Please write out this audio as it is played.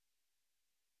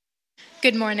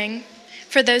Good morning.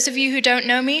 For those of you who don't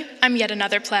know me, I'm yet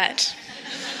another Platt.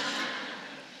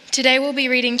 Today we'll be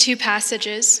reading two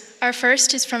passages. Our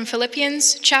first is from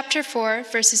Philippians chapter 4,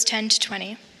 verses 10 to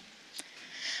 20.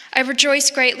 I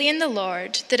rejoice greatly in the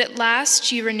Lord that at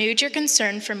last you renewed your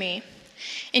concern for me.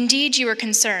 Indeed, you were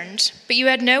concerned, but you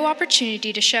had no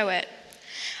opportunity to show it.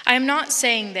 I am not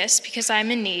saying this because I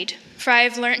am in need, for I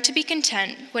have learnt to be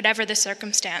content whatever the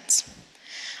circumstance.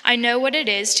 I know what it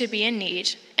is to be in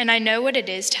need, and I know what it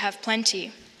is to have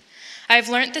plenty. I have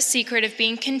learnt the secret of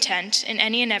being content in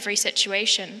any and every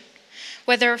situation,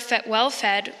 whether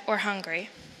well-fed or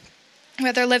hungry,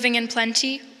 whether living in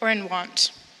plenty or in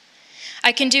want.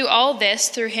 I can do all this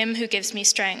through him who gives me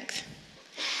strength.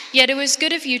 Yet it was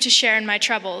good of you to share in my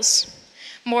troubles.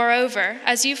 Moreover,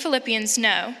 as you Philippians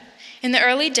know, in the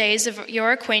early days of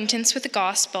your acquaintance with the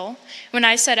gospel, when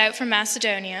I set out from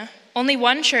Macedonia, only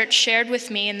one church shared with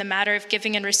me in the matter of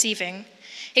giving and receiving,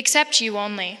 except you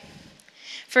only.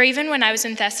 For even when I was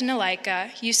in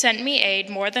Thessalonica, you sent me aid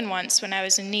more than once when I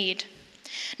was in need.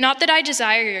 Not that I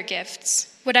desire your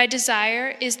gifts. What I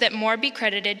desire is that more be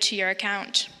credited to your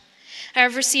account. I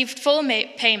have received full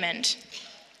payment,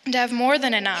 and have more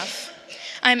than enough.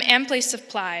 I am amply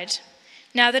supplied.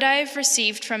 Now that I have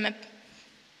received from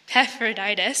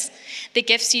Epaphroditus the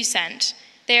gifts you sent,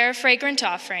 they are a fragrant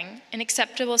offering, an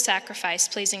acceptable sacrifice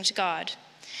pleasing to God.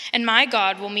 And my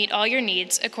God will meet all your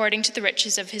needs according to the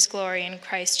riches of his glory in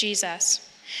Christ Jesus.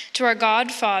 To our God,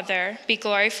 Father, be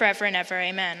glory forever and ever.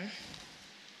 Amen.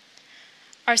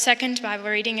 Our second Bible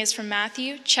reading is from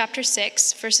Matthew chapter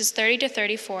 6, verses 30 to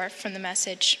 34 from the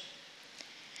Message.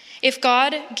 If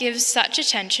God gives such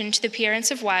attention to the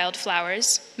appearance of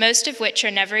wildflowers, most of which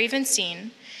are never even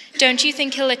seen, don't you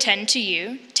think he'll attend to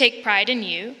you, take pride in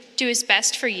you, do his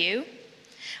best for you?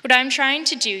 What I'm trying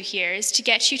to do here is to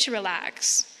get you to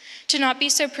relax, to not be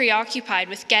so preoccupied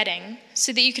with getting,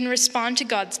 so that you can respond to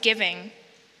God's giving.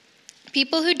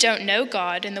 People who don't know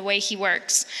God and the way he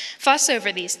works fuss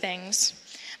over these things,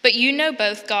 but you know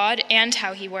both God and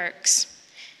how he works.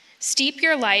 Steep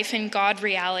your life in God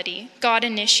reality, God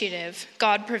initiative,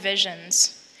 God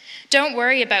provisions. Don't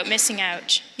worry about missing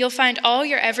out. You'll find all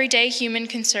your everyday human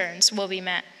concerns will be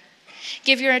met.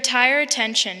 Give your entire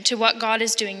attention to what God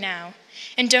is doing now,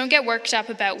 and don't get worked up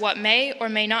about what may or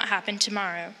may not happen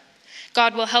tomorrow.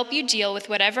 God will help you deal with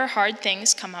whatever hard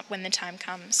things come up when the time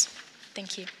comes.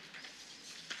 Thank you.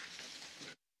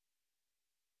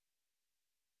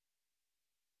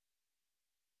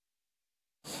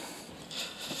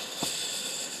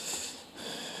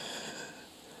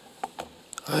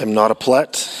 I'm not a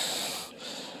Platt.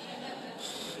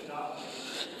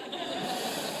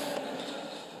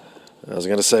 I was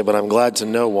going to say, but I'm glad to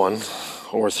know one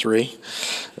or three.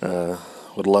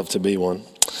 Would love to be one.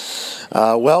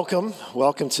 Welcome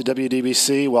to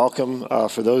WDBC. Welcome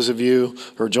for those of you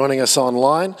who are joining us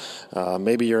online.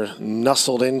 Maybe you're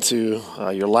nestled into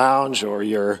your lounge, or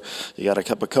you got a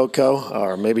cup of cocoa,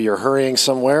 or maybe you're hurrying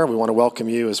somewhere. We want to welcome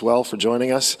you as well for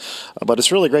joining us. But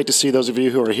it's really great to see those of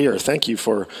you who are here. Thank you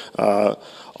for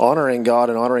honoring God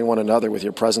and honoring one another with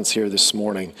your presence here this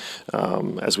morning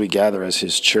as we gather as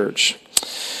his church.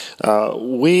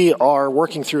 We are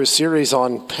working through a series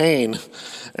on pain,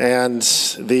 and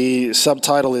the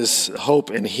subtitle is Hope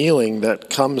and Healing that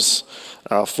comes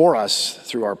for us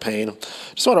through our pain.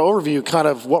 Just want to overview kind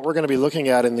of what we're going to be looking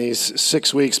at in these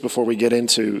 6 weeks before we get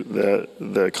into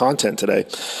the content today.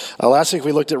 Last week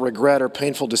we looked at regret or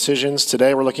painful decisions.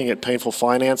 Today we're looking at painful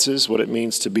finances, what it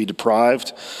means to be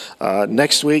deprived.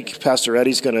 Next week, Pastor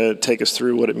Eddie's going to take us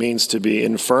through what it means to be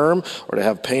infirm or to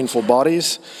have painful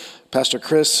bodies. Pastor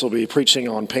Chris will be preaching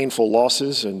on painful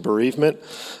losses and bereavement.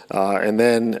 And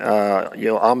then,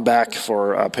 I'm back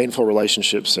for painful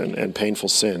relationships and painful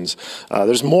sins.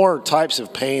 There's more types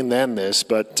of pain than this,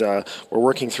 but we're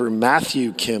working through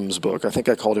Matthew Kim's book. I think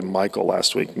I called him Michael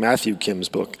last week. Matthew Kim's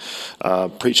book,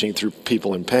 preaching through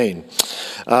people in pain.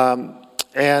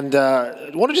 And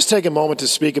I want to just take a moment to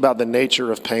speak about the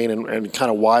nature of pain and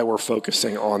kind of why we're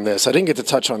focusing on this. I didn't get to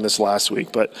touch on this last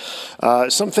week, but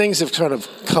some things have kind of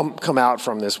come out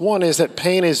from this. One is that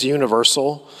pain is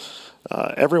universal.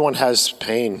 Everyone has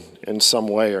pain in some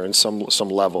way or in some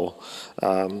level.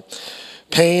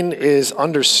 Pain is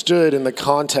understood in the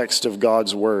context of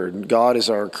God's word. God is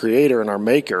our creator and our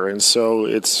maker, and so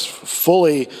it's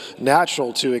fully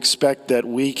natural to expect that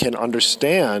we can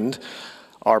understand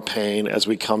our pain as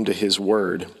we come to his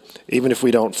word. Even if we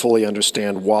don't fully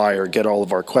understand why or get all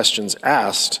of our questions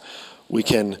asked, we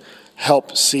can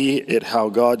help see it how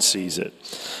God sees it.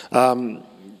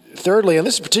 Thirdly, and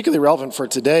this is particularly relevant for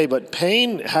today, but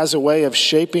pain has a way of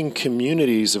shaping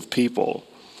communities of people.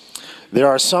 There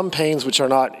are some pains which are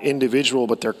not individual,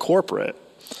 but they're corporate.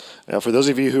 For those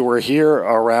of you who were here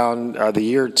around the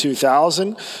year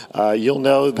 2000, you'll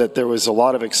know that there was a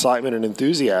lot of excitement and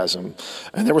enthusiasm.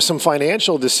 And there were some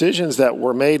financial decisions that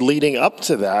were made leading up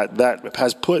to that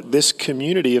has put this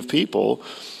community of people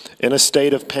in a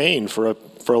state of pain for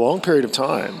a long period of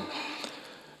time.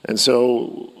 And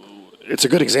so it's a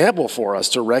good example for us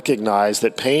to recognize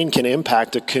that pain can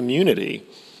impact a community.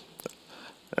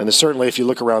 And certainly if you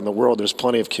look around the world, there's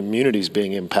plenty of communities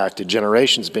being impacted,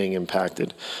 generations being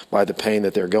impacted by the pain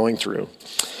that they're going through.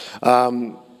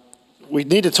 We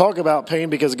need to talk about pain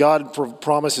because God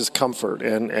promises comfort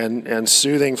and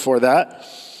soothing for that.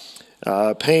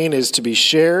 Pain is to be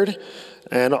shared,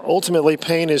 and ultimately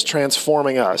pain is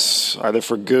transforming us, either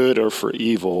for good or for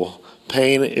evil.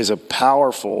 Pain is a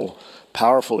powerful,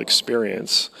 powerful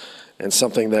experience and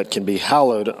something that can be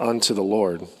hallowed unto the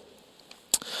Lord.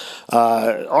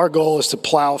 Our goal is to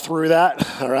plow through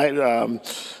that, all right?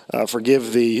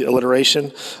 Forgive the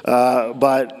alliteration.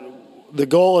 But the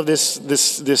goal of this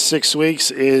 6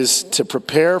 weeks is to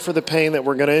prepare for the pain that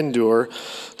we're going to endure,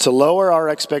 to lower our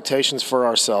expectations for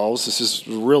ourselves. This is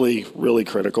really, really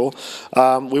critical.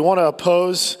 We want to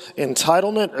oppose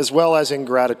entitlement as well as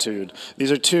ingratitude.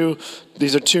 These are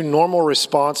two normal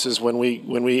responses when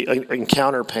we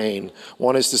encounter pain.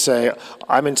 One is to say,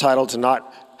 I'm entitled to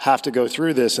not have to go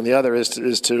through this, and the other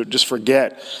is to just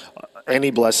forget any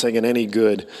blessing and any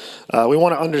good. We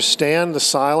want to understand the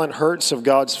silent hurts of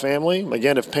God's family.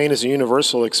 Again, if pain is a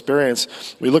universal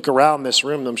experience, we look around this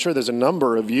room, I'm sure there's a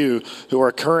number of you who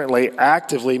are currently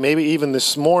actively, maybe even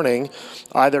this morning,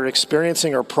 either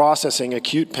experiencing or processing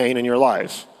acute pain in your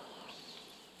life.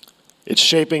 It's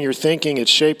shaping your thinking,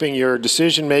 it's shaping your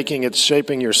decision making, it's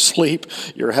shaping your sleep,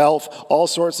 your health, all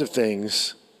sorts of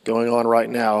things going on right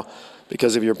now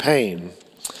because of your pain.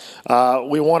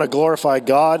 We want to glorify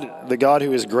God, the God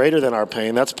who is greater than our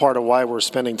pain. That's part of why we're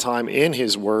spending time in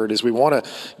His Word, is we want to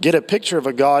get a picture of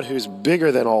a God who's bigger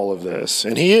than all of this.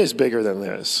 And He is bigger than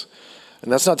this.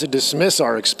 And that's not to dismiss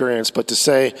our experience, but to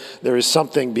say there is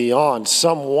something beyond,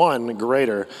 someone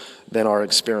greater than our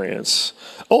experience.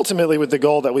 Ultimately with the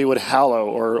goal that we would hallow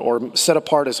or set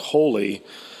apart as holy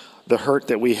the hurt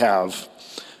that we have.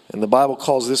 And the Bible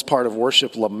calls this part of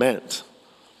worship lament.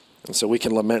 And so we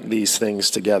can lament these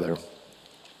things together.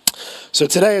 So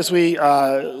today, as we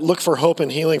look for hope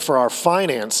and healing for our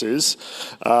finances,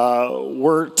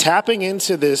 we're tapping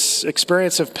into this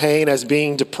experience of pain as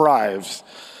being deprived,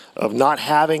 of not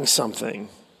having something.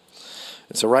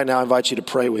 And so right now, I invite you to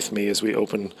pray with me as we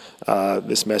open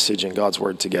this message and God's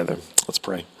Word together. Let's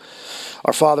pray.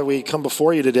 Our Father, we come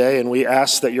before you today, and we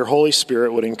ask that your Holy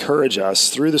Spirit would encourage us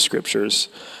through the Scriptures,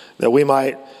 that we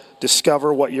might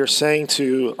discover what you're saying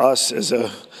to us as a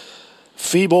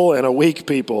feeble and a weak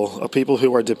people, a people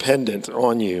who are dependent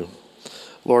on you.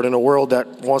 Lord, in a world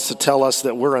that wants to tell us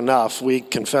that we're enough, we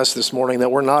confess this morning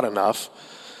that we're not enough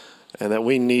and that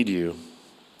we need you.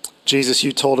 Jesus,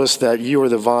 you told us that you are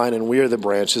the vine and we are the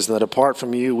branches, and that apart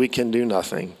from you, we can do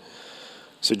nothing.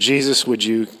 So Jesus, would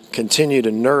you continue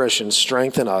to nourish and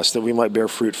strengthen us that we might bear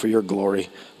fruit for your glory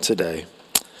today.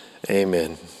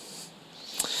 Amen.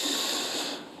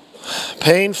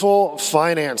 Painful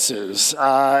finances.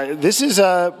 This is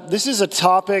a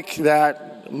topic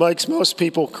that makes most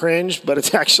people cringe, but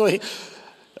it's actually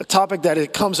a topic that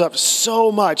it comes up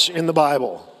so much in the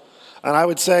Bible. And I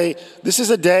would say this is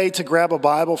a day to grab a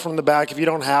Bible from the back if you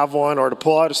don't have one, or to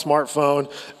pull out a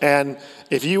smartphone. And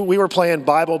we were playing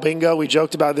Bible bingo, we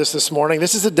joked about this morning.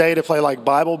 This is a day to play like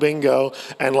Bible bingo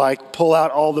and like pull out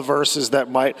all the verses that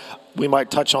we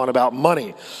might touch on about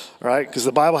money, right? Because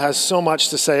the Bible has so much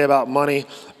to say about money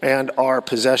and our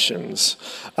possessions.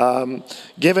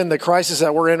 Given the crisis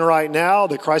that we're in right now,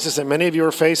 the crisis that many of you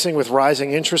are facing with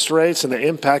rising interest rates and the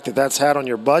impact that that's had on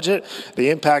your budget, the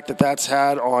impact that that's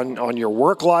had on your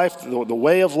work life, the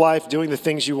way of life, doing the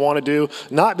things you want to do,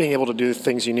 not being able to do the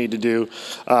things you need to do,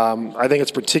 I think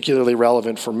it's particularly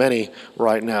relevant for many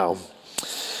right now.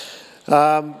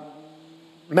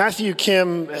 Matthew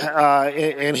Kim,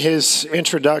 in his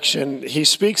introduction, he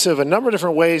speaks of a number of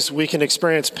different ways we can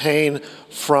experience pain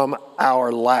from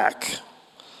our lack,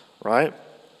 right?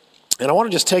 And I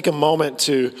want to just take a moment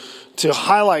to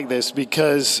highlight this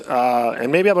because,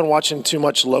 and maybe I've been watching too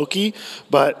much Loki,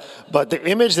 but the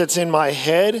image that's in my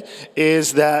head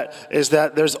is that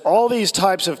there's all these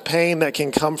types of pain that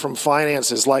can come from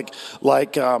finances, like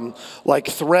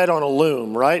thread on a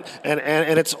loom, right? And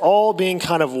it's all being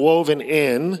kind of woven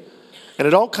in. And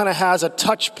it all kind of has a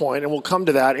touch point, and we'll come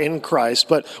to that in Christ.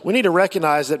 But we need to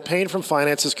recognize that pain from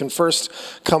finances can first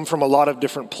come from a lot of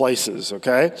different places,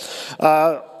 okay?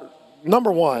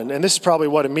 number one, and this is probably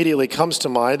what immediately comes to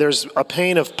mind, there's a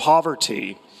pain of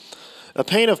poverty. A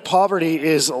pain of poverty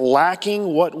is lacking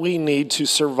what we need to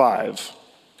survive.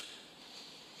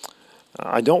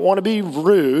 I don't want to be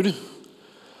rude,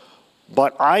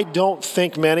 but I don't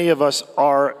think many of us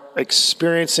are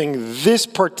experiencing this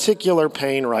particular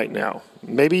pain right now.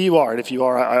 Maybe you are, and if you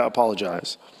are, I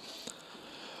apologize.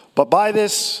 But by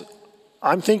this,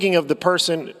 I'm thinking of the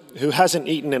person who hasn't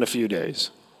eaten in a few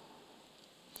days,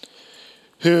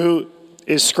 who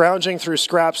is scrounging through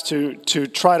scraps to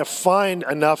try to find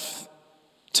enough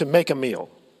to make a meal.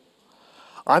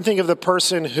 I'm thinking of the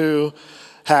person who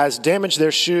has damaged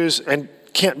their shoes and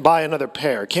can't buy another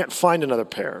pair, can't find another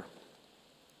pair.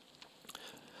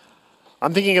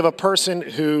 I'm thinking of a person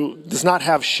who does not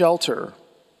have shelter,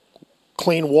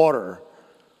 clean water,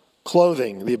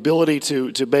 clothing, the ability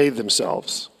to bathe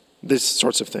themselves, these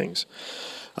sorts of things.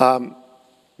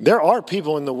 There are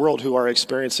people in the world who are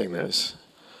experiencing this.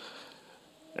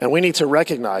 And we need to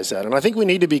recognize that. And I think we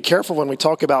need to be careful when we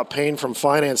talk about pain from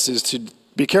finances to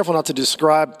be careful not to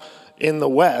describe in the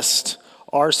West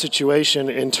our situation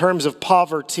in terms of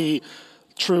poverty,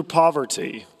 true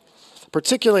poverty,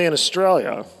 particularly in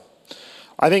Australia.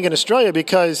 I think in Australia,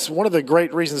 because one of the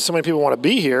great reasons so many people want to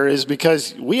be here is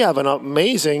because we have an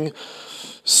amazing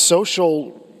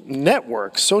social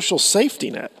network, social safety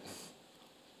net.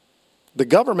 The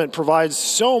government provides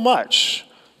so much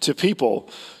to people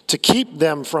to keep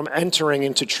them from entering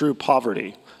into true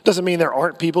poverty. Doesn't mean there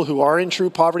aren't people who are in true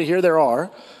poverty here, there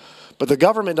are, but the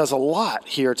government does a lot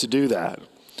here to do that.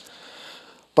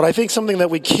 But I think something that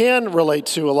we can relate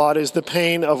to a lot is the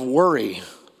pain of worry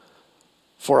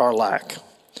for our lack.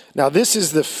 Now, this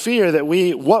is the fear that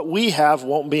what we have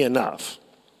won't be enough.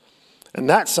 And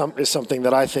that is something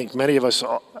that I think many of us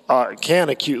can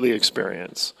acutely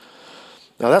experience.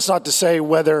 Now, that's not to say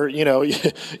whether,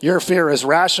 your fear is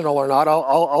rational or not.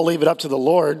 I'll leave it up to the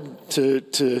Lord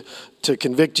to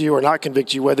convict you or not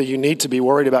convict you whether you need to be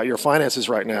worried about your finances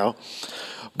right now.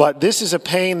 But this is a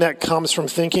pain that comes from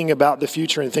thinking about the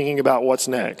future and thinking about what's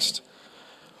next.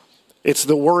 It's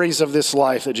the worries of this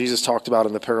life that Jesus talked about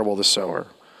in the parable of the sower.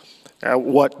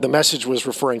 What the message was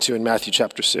referring to in Matthew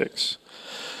chapter 6.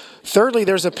 Thirdly,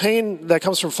 there's a pain that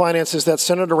comes from finances that's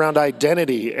centered around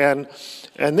identity. And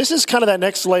this is kind of that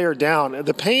next layer down.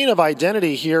 The pain of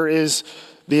identity here is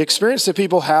the experience that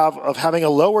people have of having a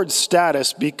lowered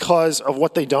status because of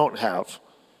what they don't have.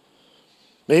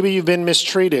 Maybe you've been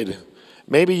mistreated.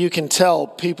 Maybe you can tell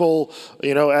people,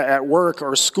 at work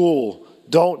or school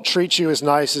don't treat you as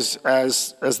nice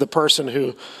as the person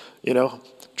who,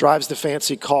 drives the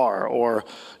fancy car or,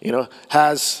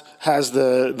 has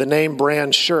the name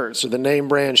brand shirts or the name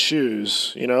brand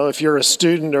shoes. If you're a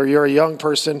student or you're a young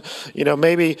person,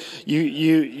 maybe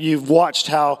you've watched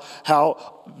how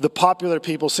the popular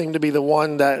people seem to be the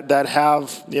one that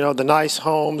have, the nice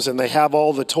homes and they have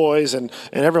all the toys and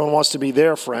everyone wants to be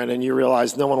their friend, and you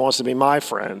realize no one wants to be my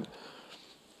friend.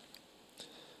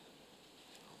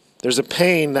 There's a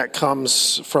pain that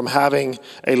comes from having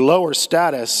a lower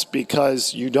status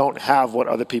because you don't have what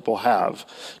other people have.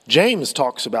 James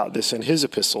talks about this in his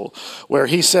epistle, where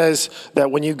he says that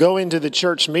when you go into the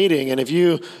church meeting and if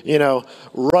you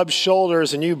rub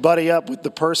shoulders and you buddy up with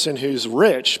the person who's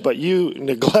rich, but you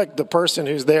neglect the person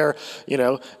who's there,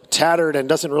 tattered and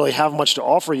doesn't really have much to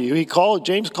offer you,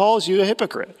 James calls you a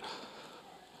hypocrite.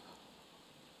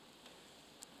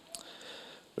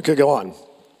 We could go on.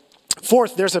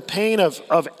 Fourth, there's a pain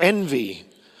of envy.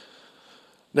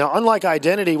 Now, unlike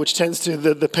identity, which tends to,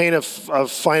 the pain of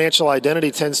financial identity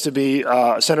tends to be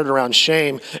centered around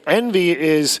shame, envy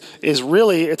is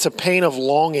really, it's a pain of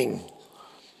longing.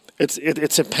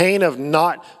 It's a pain of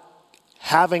not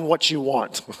having what you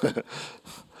want.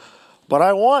 But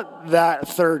I want that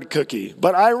third cookie.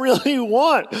 But I really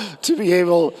want to be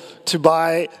able to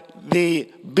buy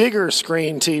the bigger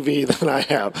screen TV than I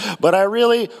have. But I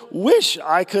really wish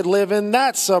I could live in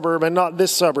that suburb and not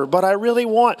this suburb. But I really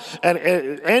want, and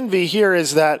envy here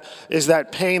is that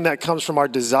pain that comes from our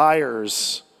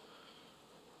desires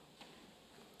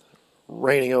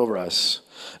reigning over us.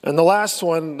 And the last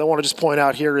one I want to just point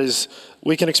out here is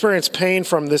we can experience pain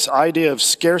from this idea of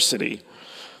scarcity.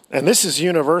 And this is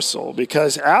universal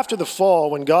because after the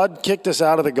fall, when God kicked us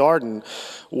out of the garden,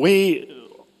 we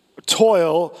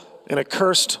toil in a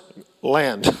cursed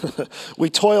land. We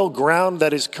toil ground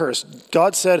that is cursed.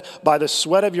 God said, by the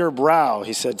sweat of your brow,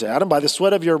 he said to Adam, by the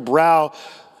sweat of your brow,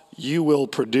 you will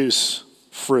produce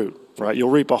fruit, right? You'll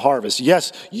reap a harvest.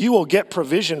 Yes, you will get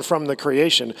provision from the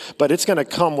creation, but it's going to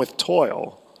come with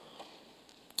toil.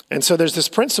 And so there's this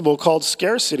principle called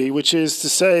scarcity, which is to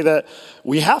say that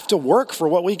we have to work for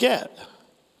what we get.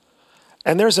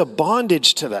 And there's a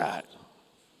bondage to that.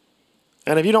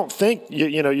 And if you don't think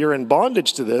you're in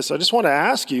bondage to this, I just want to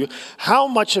ask you, how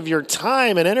much of your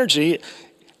time and energy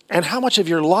and how much of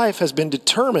your life has been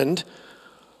determined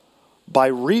by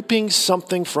reaping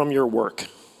something from your work?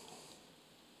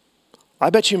 I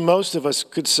bet you most of us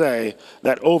could say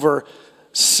that over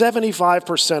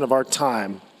 75% of our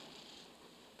time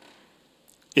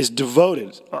is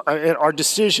devoted, our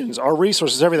decisions, our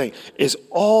resources, everything is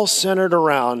all centered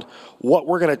around what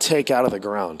we're going to take out of the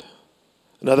ground.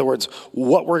 In other words,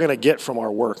 what we're going to get from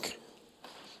our work.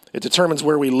 It determines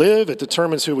where we live. It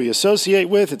determines who we associate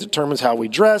with. It determines how we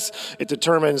dress. It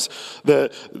determines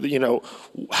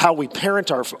how we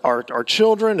parent our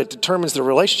children. It determines the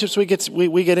relationships we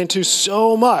get into.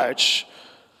 So much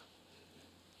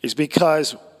is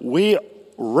because we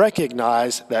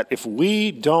recognize that if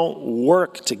we don't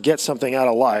work to get something out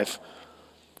of life,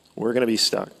 we're going to be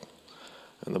stuck.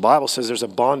 And the Bible says there's a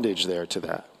bondage there to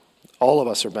that. All of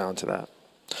us are bound to that.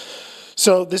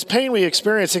 So this pain we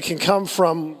experience, it can come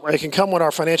when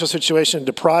our financial situation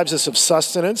deprives us of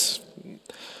sustenance,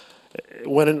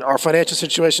 when our financial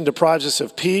situation deprives us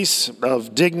of peace,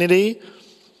 of dignity,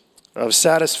 of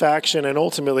satisfaction, and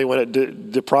ultimately when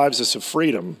it deprives us of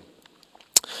freedom.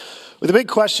 But the big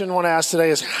question I want to ask today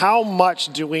is, how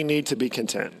much do we need to be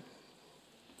content?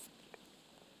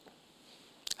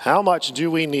 How much do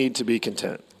we need to be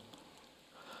content?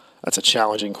 That's a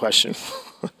challenging question.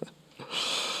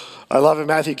 I love in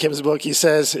Matthew Kim's book, he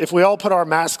says, if we all put our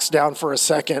masks down for a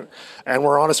second and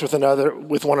we're honest with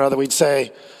one another, we'd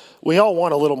say, we all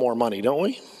want a little more money, don't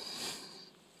we?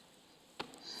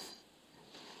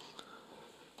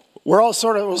 We're all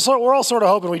sort of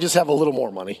hoping we just have a little more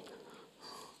money.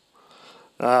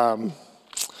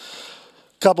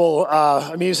 Couple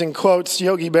amusing quotes.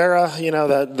 Yogi Berra,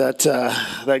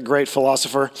 that great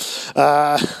philosopher.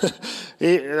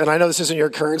 And I know this isn't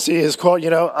your currency. His quote,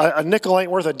 a nickel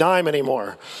ain't worth a dime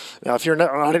anymore. Now, if you're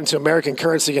not into American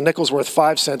currency, a nickel's worth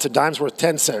 5 cents, a dime's worth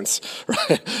 10 cents.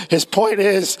 Right? His point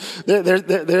is,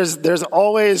 there's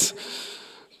always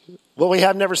what we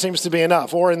have never seems to be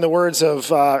enough. Or in the words of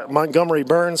Montgomery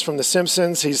Burns from The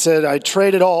Simpsons, he said, "I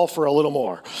trade it all for a little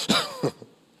more."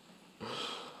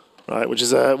 Right, which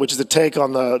is a take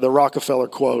on the Rockefeller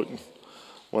quote.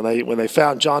 When they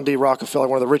found John D. Rockefeller,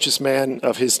 one of the richest men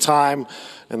of his time,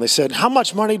 and they said, "How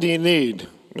much money do you need,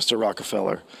 Mr.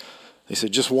 Rockefeller?" He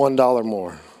said, "Just $1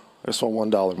 more. I just want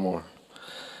 $1 more."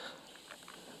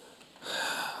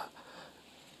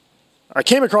 I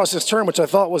came across this term, which I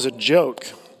thought was a joke.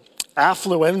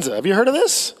 Affluenza. Have you heard of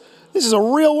this? This is a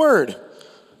real word.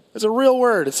 It's a real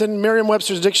word. It's in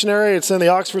Merriam-Webster's dictionary. It's in the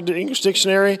Oxford English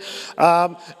Dictionary.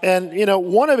 And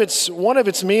one of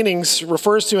its meanings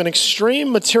refers to an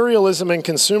extreme materialism and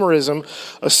consumerism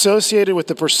associated with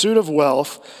the pursuit of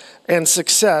wealth and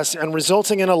success and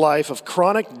resulting in a life of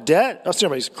chronic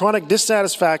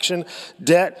dissatisfaction,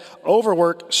 debt,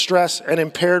 overwork, stress, and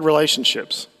impaired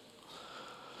relationships.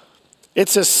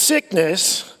 It's a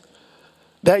sickness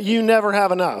that you never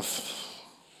have enough.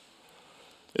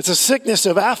 It's a sickness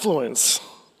of affluence.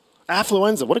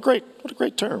 Affluenza. What a great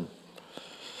term.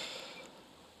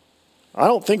 I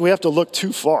don't think we have to look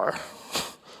too far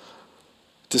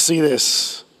to see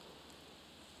this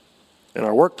in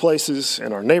our workplaces,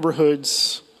 in our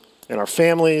neighborhoods, in our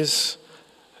families,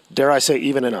 dare I say,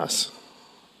 even in us.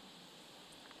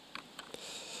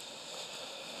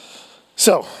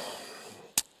 So,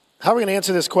 how are we going to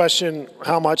answer this question,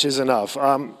 how much is enough?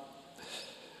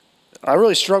 I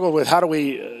really struggled with how do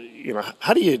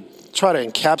you try to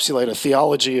encapsulate a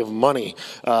theology of money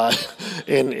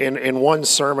in one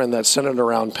sermon that's centered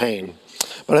around pain.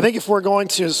 But I think if we're going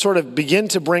to sort of begin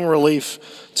to bring relief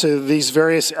to these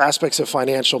various aspects of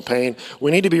financial pain, we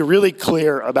need to be really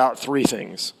clear about three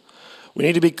things. We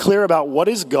need to be clear about what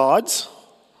is God's,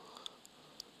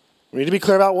 we need to be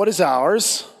clear about what is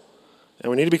ours,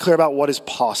 and we need to be clear about what is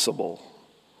possible.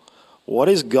 What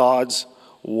is God's,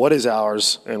 what is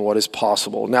ours, and what is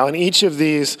possible. Now, in each of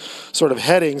these sort of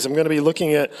headings, I'm going to be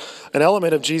looking at an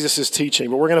element of Jesus' teaching,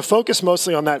 but we're going to focus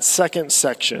mostly on that second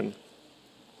section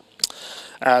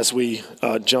as we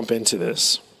jump into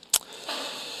this.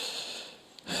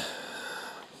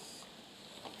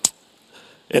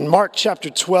 In Mark chapter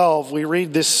 12, we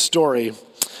read this story.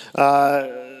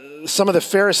 Some of the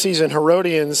Pharisees and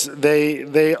Herodians,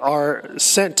 they are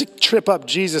sent to trip up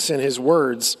Jesus in his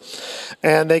words.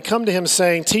 And they come to him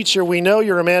saying, "Teacher, we know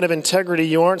you're a man of integrity.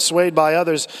 You aren't swayed by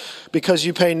others because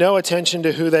you pay no attention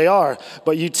to who they are.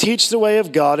 But you teach the way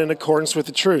of God in accordance with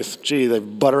the truth." Gee, they're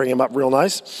buttering him up real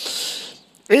nice.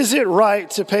 "Is it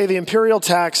right to pay the imperial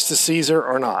tax to Caesar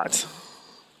or not?"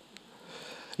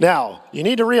 Now, you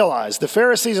need to realize the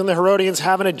Pharisees and the Herodians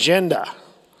have an agenda.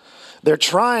 They're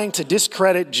trying to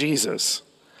discredit Jesus.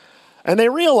 And they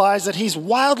realize that he's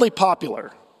wildly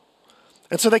popular.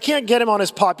 And so they can't get him on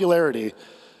his popularity.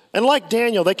 And like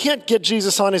Daniel, they can't get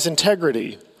Jesus on his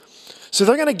integrity. So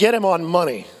they're going to get him on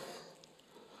money.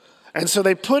 And so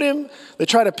they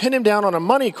try to pin him down on a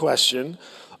money question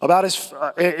about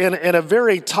in a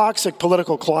very toxic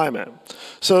political climate.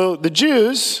 So the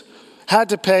Jews had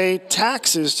to pay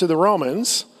taxes to the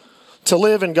Romans to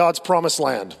live in God's promised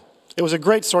land. It was a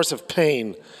great source of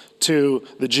pain to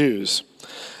the Jews.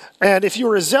 And if you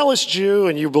were a zealous Jew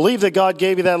and you believed that God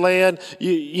gave you that land,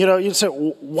 you'd say,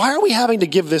 why are we having to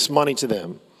give this money to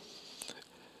them?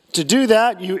 To do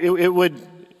that,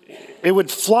 it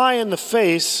would fly in the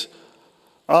face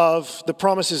of the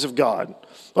promises of God.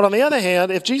 But on the other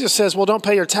hand, if Jesus says, well, don't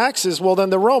pay your taxes, well, then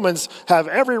the Romans have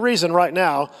every reason right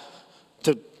now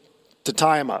to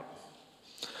tie him up.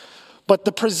 But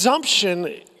the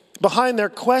presumption behind their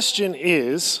question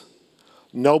is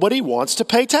nobody wants to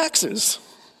pay taxes.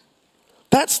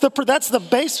 That's the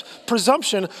base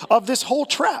presumption of this whole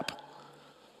trap,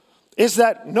 is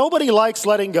that nobody likes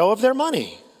letting go of their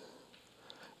money.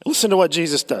 Listen to what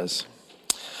Jesus does.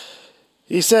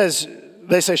 He says,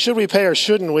 they say, should we pay or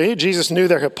shouldn't we? Jesus knew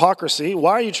their hypocrisy.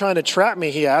 Why are you trying to trap me,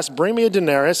 he asked. Bring me a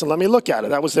denarius and let me look at it.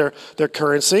 That was their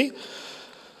currency.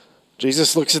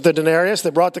 Jesus looks at the denarius. They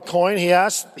brought the coin. He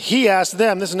asked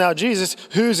them, this is now Jesus,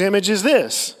 whose image is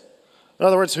this? In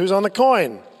other words, who's on the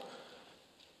coin?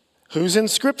 Whose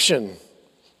inscription?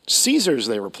 Caesar's,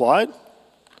 they replied.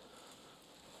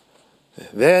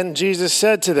 Then Jesus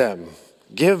said to them,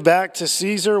 give back to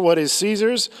Caesar what is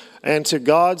Caesar's, and to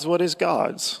God's what is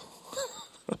God's.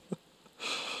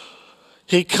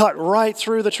 He cut right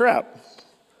through the trap.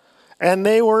 And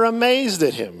they were amazed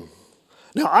at him.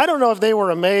 Now, I don't know if they were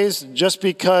amazed just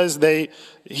because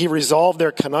he resolved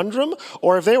their conundrum,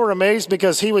 or if they were amazed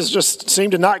because he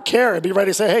seemed to not care and be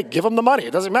ready to say, hey, give him the money.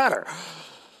 It doesn't matter.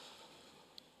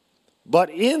 But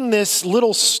in this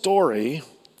little story,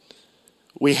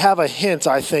 we have a hint,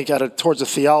 I think, towards a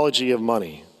theology of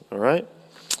money. All right?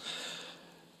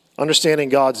 Understanding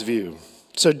God's view.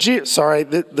 So,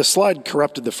 the slide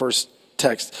corrupted the first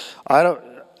text. I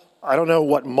don't know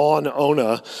what mon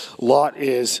ona lot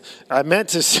is. I meant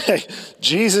to say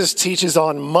Jesus teaches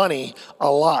on money a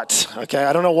lot. Okay,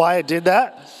 I don't know why I did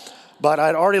that, but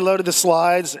I'd already loaded the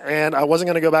slides and I wasn't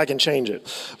going to go back and change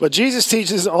it. But Jesus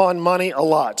teaches on money a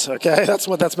lot. Okay, that's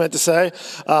what that's meant to say.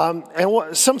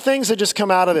 Some things that just come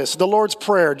out of this. The Lord's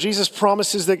Prayer. Jesus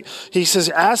promises that he says,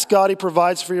 ask God, he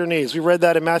provides for your needs. We read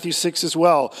that in Matthew 6 as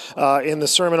well in the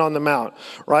Sermon on the Mount,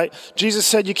 right? Jesus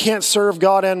said you can't serve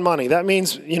God and money. That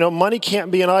means, money can't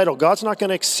be an idol. God's not going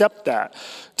to accept that.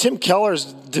 Tim Keller's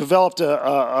developed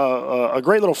a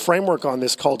great little framework on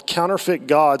this called Counterfeit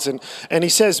Gods. And he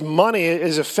says money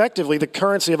is effectively the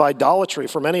currency of idolatry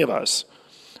for many of us,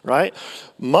 right?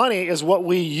 Money is what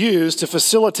we use to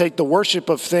facilitate the worship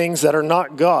of things that are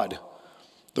not God,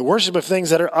 the worship of things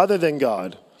that are other than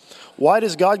God. Why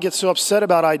does God get so upset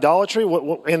about idolatry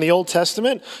in the Old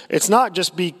Testament? It's not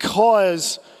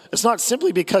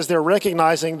simply because they're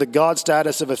recognizing the God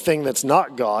status of a thing that's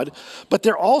not God, but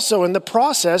they're also in the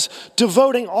process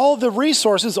devoting all the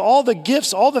resources, all the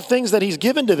gifts, all the things that he's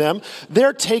given to them.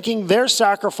 They're taking their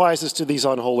sacrifices to these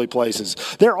unholy places.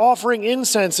 They're offering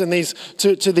incense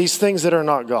to these things that are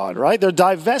not God, right? They're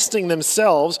divesting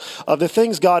themselves of the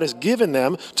things God has given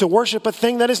them to worship a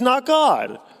thing that is not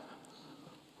God.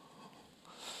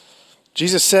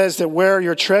 Jesus says that where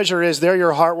your treasure is, there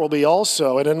your heart will be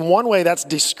also. And in one way, that's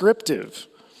descriptive,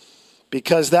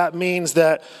 because that means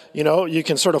that, you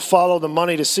can sort of follow the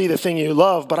money to see the thing you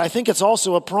love. But I think it's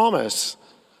also a promise.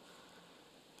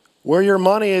 Where your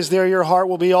money is, there your heart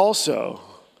will be also.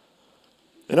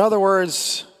 In other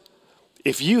words,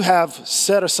 if you have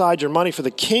set aside your money for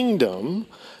the kingdom,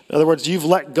 in other words, you've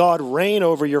let God reign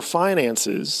over your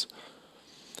finances,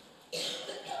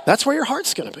 that's where your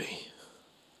heart's going to be.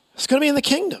 It's going to be in the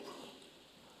kingdom.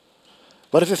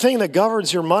 But if the thing that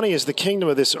governs your money is the kingdom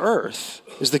of this earth,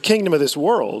 is the kingdom of this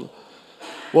world,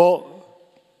 well,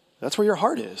 that's where your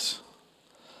heart is.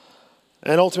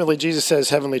 And ultimately, Jesus says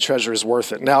heavenly treasure is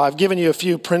worth it. Now, I've given you a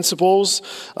few principles.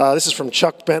 This is from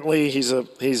Chuck Bentley. He's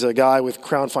a guy with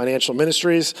Crown Financial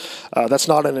Ministries. That's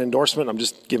not an endorsement. I'm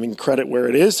just giving credit where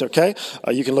it is, okay?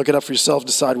 You can look it up for yourself,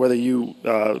 decide whether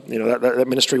that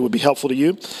ministry would be helpful to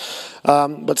you.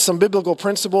 But some biblical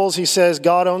principles, he says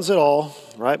God owns it all,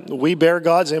 right? We bear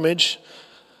God's image,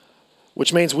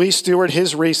 which means we steward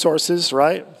his resources,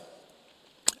 right?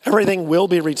 Everything will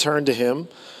be returned to him.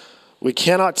 We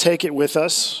cannot take it with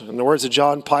us. In the words of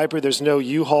John Piper, there's no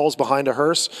U-Hauls behind a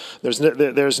hearse. There's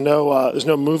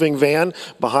no moving van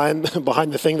behind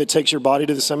the thing that takes your body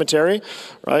to the cemetery,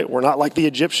 right? We're not like the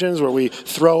Egyptians where we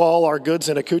throw all our goods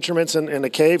and accoutrements in a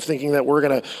cave thinking that we're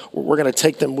gonna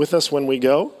take them with us when we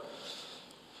go,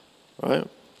 right?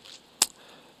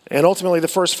 And ultimately, the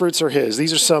first fruits are his.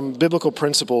 These are some biblical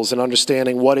principles in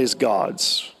understanding what is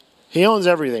God's. He owns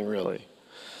everything, really.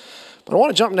 But I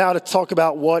want to jump now to talk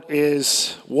about what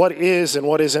is and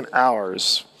what isn't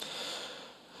ours.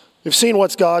 We've seen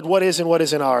what's God, what is and what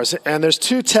isn't ours. And there's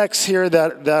two texts here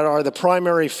that are the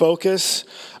primary focus.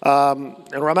 And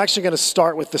I'm actually going to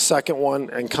start with the second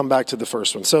one and come back to the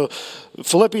first one. So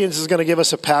Philippians is going to give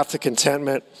us a path to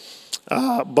contentment.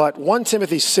 But 1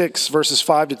 Timothy 6, verses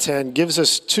 5 to 10, gives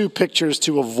us two pictures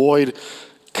to avoid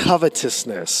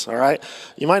covetousness, all right?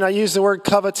 You might not use the word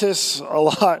covetous a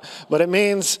lot, but it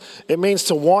means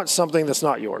to want something that's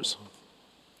not yours.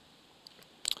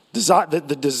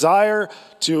 The desire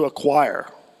to acquire.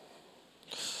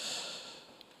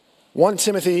 1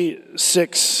 Timothy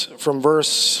 6 from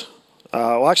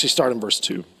start in verse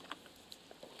 2.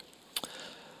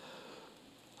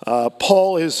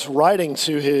 Paul is writing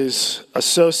to his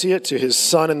associate, to his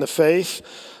son in the faith,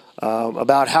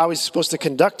 about how he's supposed to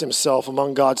conduct himself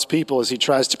among God's people as he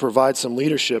tries to provide some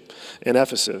leadership in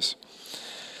Ephesus.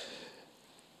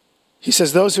 He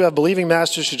says those who have believing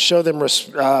masters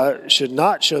should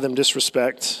not show them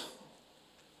disrespect.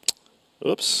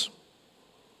 Oops.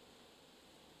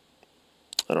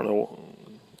 I don't know.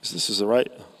 This is the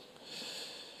right.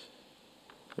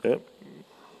 Yep.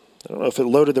 I don't know if it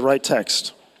loaded the right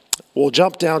text. We'll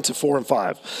jump down to 4 and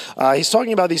 5. He's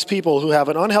talking about these people who have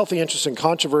an unhealthy interest in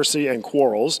controversy and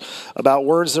quarrels about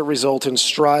words that result in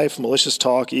strife, malicious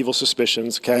talk, evil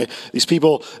suspicions. Okay, these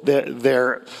people, in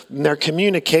their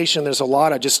communication, there's a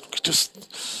lot of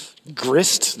just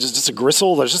grist, just a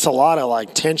gristle. There's just a lot of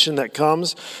like tension that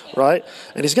comes, right?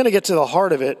 And he's going to get to the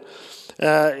heart of it.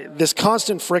 This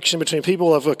constant friction between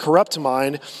people of a corrupt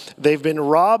mind. They've been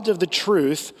robbed of the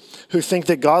truth, who think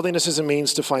that godliness is a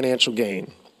means to financial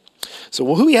gain.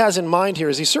 So who he has in mind here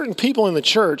is these certain people in the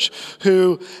church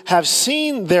who have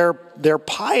seen their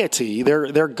piety,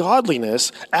 their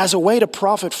godliness, as a way to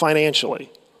profit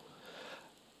financially.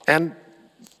 And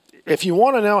if you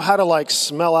want to know how to like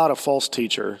smell out a false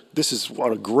teacher, this is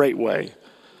what a great way.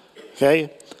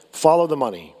 Okay? Follow the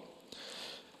money.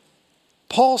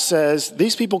 Paul says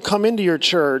these people come into your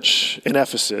church in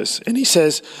Ephesus, and he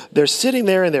says they're sitting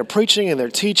there and they're preaching and they're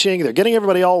teaching, they're getting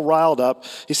everybody all riled up.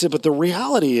 He said, but the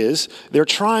reality is they're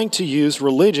trying to use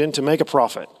religion to make a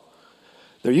profit.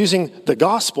 They're using the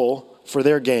gospel for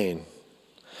their gain.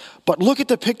 But look at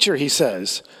the picture, he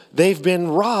says. They've been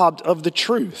robbed of the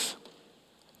truth.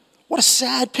 What a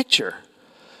sad picture.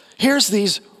 Here's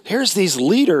these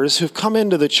leaders who've come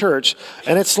into the church,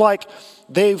 and it's like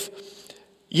they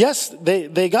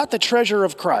got the treasure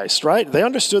of Christ, right? They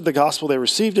understood the gospel, they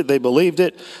received it, they believed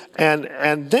it,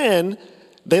 and then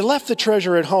they left the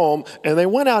treasure at home and they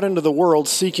went out into the world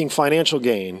seeking financial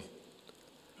gain.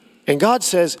 And God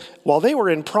says, while they were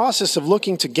in process of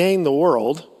looking to gain the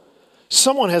world,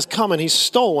 someone has come and he's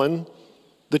stolen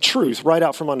the truth right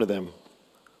out from under them.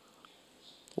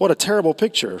 What a terrible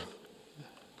picture.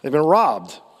 They've been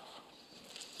robbed.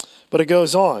 But it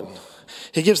goes on.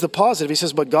 He gives the positive. He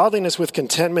says, but godliness with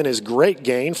contentment is great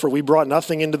gain, for we brought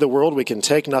nothing into the world, we can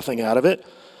take nothing out of it.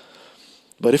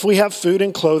 But if we have food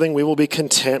and clothing, we will be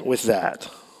content with that.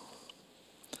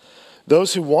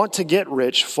 Those who want to get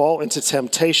rich fall into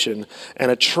temptation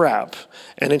and a trap,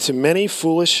 and into many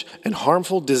foolish and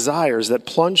harmful desires that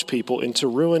plunge people into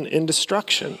ruin and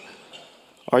destruction.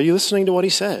 Are you listening to what he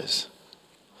says?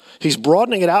 He's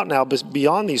broadening it out now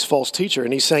beyond these false teachers,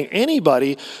 and he's saying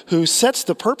anybody who sets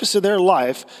the purpose of their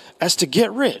life as to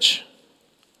get rich,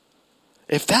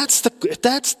 if that's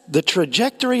the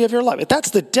trajectory of your life, if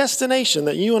that's the destination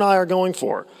that you and I are going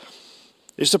for,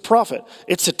 it's a profit.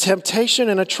 It's a temptation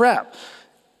and a trap.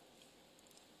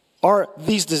 Are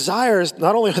these desires,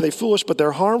 not only are they foolish, but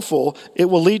they're harmful. It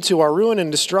will lead to our ruin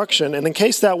and destruction. And in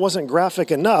case that wasn't graphic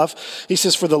enough, he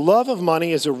says, for the love of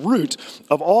money is a root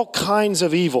of all kinds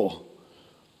of evil.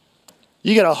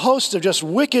 You get a host of just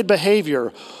wicked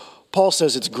behavior. Paul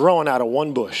says it's growing out of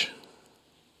one bush.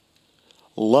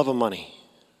 Love of money.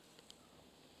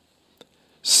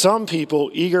 Some people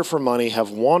eager for money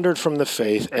have wandered from the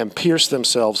faith and pierced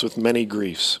themselves with many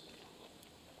griefs.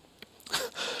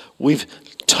 We've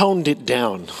toned it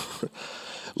down.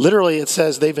 Literally, it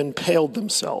says they've impaled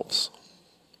themselves,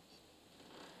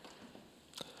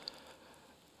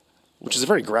 which is a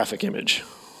very graphic image.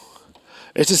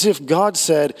 It's as if God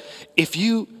said, if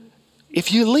you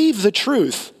if you leave the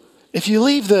truth, if you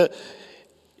leave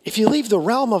the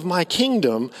realm of my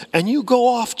kingdom and you go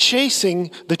off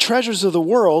chasing the treasures of the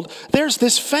world, there's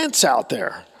this fence out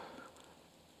there.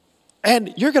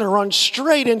 And you're going to run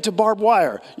straight into barbed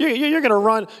wire. You're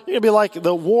going to be like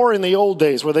the war in the old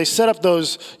days where they set up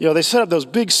those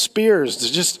big spears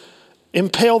to just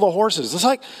impale the horses. It's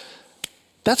like,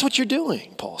 that's what you're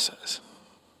doing, Paul says.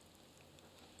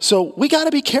 So we got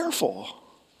to be careful.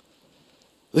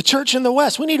 The church in the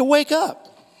West, we need to wake up.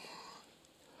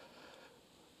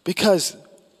 Because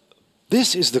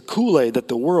this is the Kool-Aid that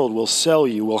the world will sell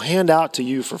you, will hand out to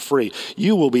you for free.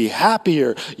 You will be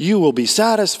happier. You will be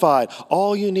satisfied.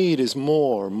 All you need is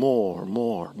more.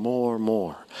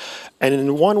 And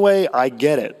in one way, I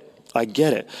get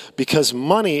it. Because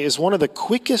money is one of the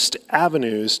quickest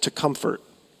avenues to comfort.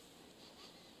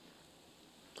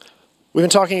 We've been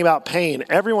talking about pain.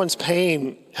 Everyone's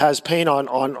pain has pain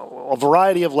on a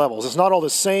variety of levels. It's not all the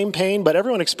same pain, but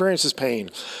everyone experiences pain.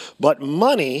 But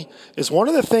money is one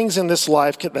of the things in this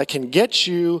life that can get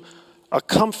you a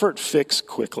comfort fix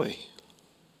quickly.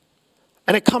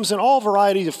 And it comes in all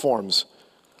varieties of forms.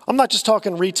 I'm not just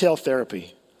talking retail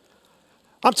therapy.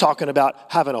 I'm talking about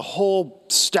having a whole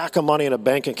stack of money in a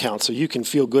bank account so you can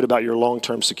feel good about your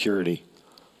long-term security.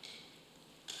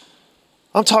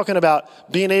 I'm talking about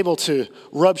being able to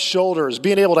rub shoulders,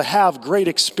 being able to have great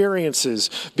experiences,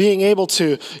 being able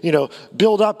to,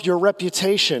 build up your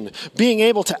reputation, being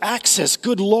able to access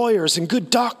good lawyers and good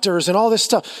doctors and all this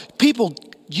stuff. People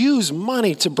use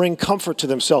money to bring comfort to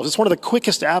themselves. It's one of the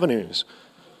quickest avenues.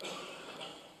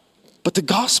 But the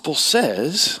gospel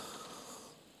says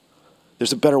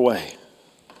there's a better way.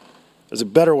 There's a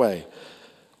better way.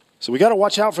 So we got to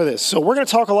watch out for this. So we're going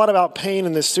to talk a lot about pain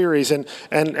in this series,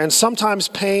 and sometimes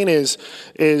pain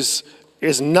is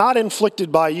not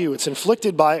inflicted by you. It's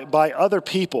inflicted by other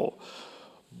people.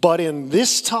 But in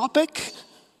this topic,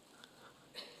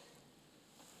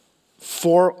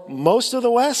 for most of the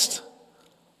West,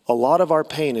 a lot of our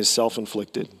pain is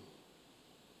self-inflicted.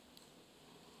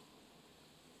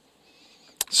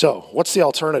 So what's the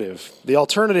alternative? The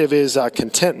alternative is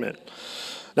contentment.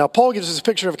 Now, Paul gives us a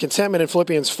picture of contentment in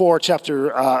Philippians 4,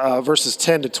 verses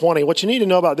 10 to 20. What you need to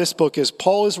know about this book is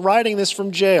Paul is writing this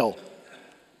from jail.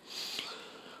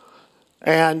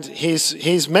 And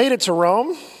he's made it to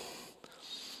Rome.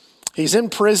 He's in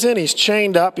prison. He's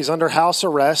chained up. He's under house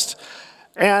arrest.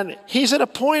 And he's at a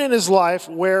point in his life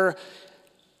where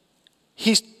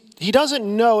he doesn't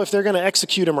know if they're going to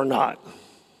execute him or not.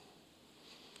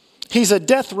 He's a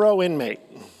death row inmate.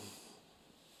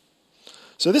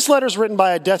 So this letter is written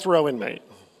by a death row inmate.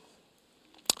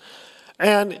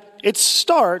 And it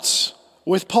starts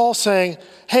with Paul saying,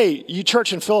 hey, you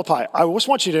church in Philippi, I just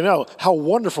want you to know how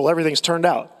wonderful everything's turned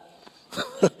out.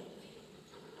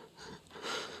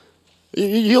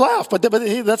 You laugh, but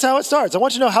that's how it starts. I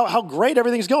want you to know how great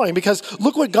everything's going, because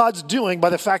look what God's doing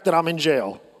by the fact that I'm in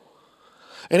jail.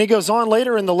 And he goes on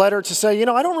later in the letter to say, I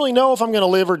don't really know if I'm going to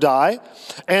live or die.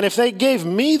 And if they gave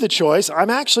me the choice,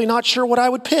 I'm actually not sure what I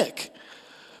would pick.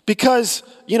 Because,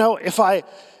 if I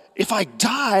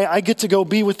die, I get to go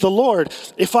be with the Lord.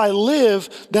 If I live,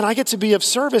 then I get to be of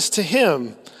service to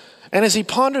him. And as he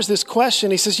ponders this question,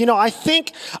 he says, I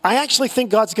actually think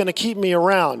God's going to keep me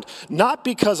around. Not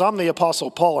because I'm the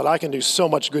Apostle Paul and I can do so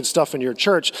much good stuff in your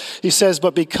church. He says,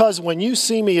 but because when you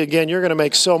see me again, you're going to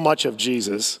make so much of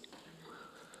Jesus.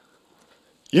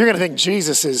 You're going to think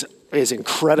Jesus is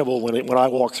incredible when I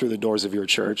walk through the doors of your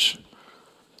church.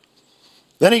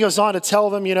 Then he goes on to tell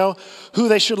them, who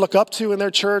they should look up to in their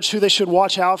church, who they should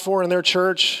watch out for in their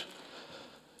church.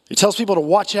 He tells people to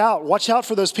watch out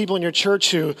for those people in your church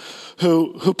who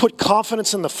put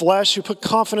confidence in the flesh, who put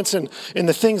confidence in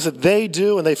the things that they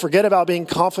do, and they forget about being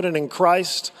confident in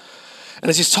Christ. And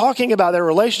as he's talking about their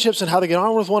relationships and how they get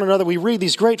on with one another, we read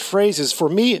these great phrases, for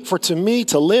to me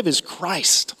to live is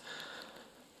Christ,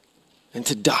 and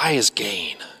to die is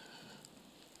gain.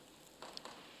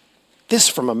 This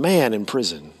from a man in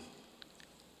prison.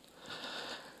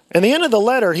 And the end of the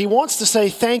letter, he wants to say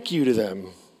thank you to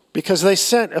them because they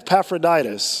sent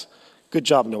Epaphroditus. Good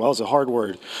job, Noel. That was a hard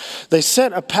word. They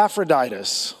sent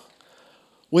Epaphroditus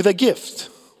with a gift.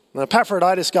 Now,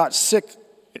 Epaphroditus got sick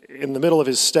in the middle of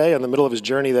his stay, in the middle of his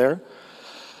journey there.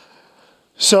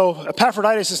 So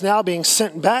Epaphroditus is now being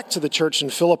sent back to the church in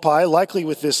Philippi, likely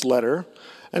with this letter.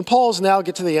 And Paul's now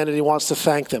get to the end and he wants to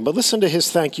thank them. But listen to his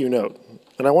thank you note.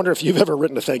 And I wonder if you've ever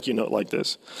written a thank you note like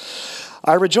this.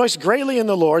 I rejoice greatly in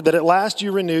the Lord that at last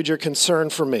you renewed your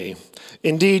concern for me.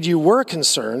 Indeed, you were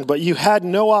concerned, but you had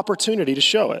no opportunity to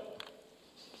show it.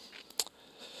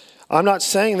 I'm not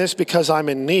saying this because I'm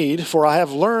in need, for I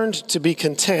have learned to be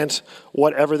content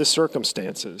whatever the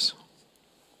circumstances.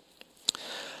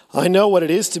 I know what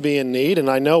it is to be in need, and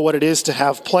I know what it is to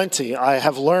have plenty. I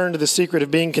have learned the secret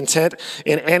of being content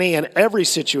in any and every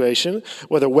situation,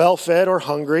 whether well-fed or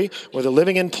hungry, whether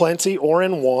living in plenty or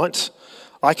in want.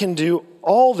 I can do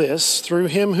all this through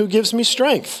him who gives me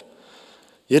strength.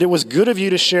 Yet it was good of you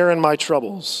to share in my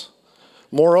troubles.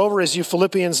 Moreover, as you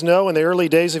Philippians know, in the early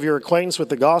days of your acquaintance with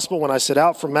the gospel, when I set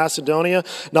out from Macedonia,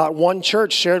 not one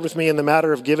church shared with me in the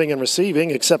matter of giving and receiving,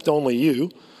 except only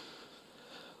you.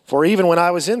 For even when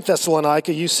I was in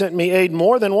Thessalonica, you sent me aid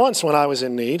more than once when I was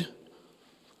in need.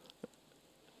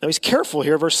 Now he's careful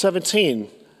here, verse 17.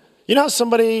 You know how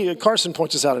somebody, Carson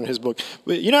points this out in his book,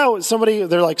 you know how somebody,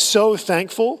 they're like so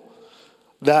thankful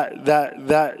that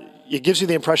it gives you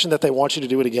the impression that they want you to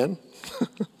do it again?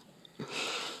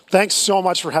 Thanks so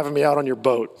much for having me out on your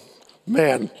boat.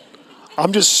 Man,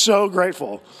 I'm just so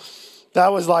grateful.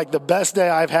 That was like the best day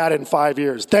I've had in 5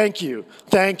 years. Thank you.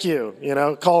 You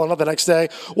know, calling up the next day.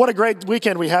 What a great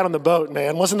weekend we had on the boat,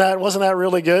 man. Wasn't that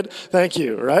really good? Thank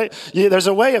you, right? There's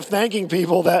a way of thanking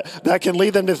people that can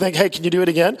lead them to think, hey, can you do it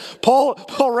again? Paul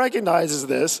recognizes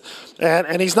this,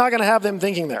 and he's not going to have them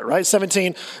thinking that, right?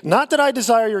 17, not that I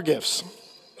desire your gifts.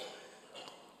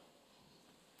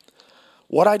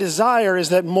 What I desire is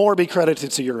that more be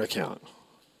credited to your account.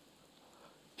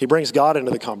 He brings God into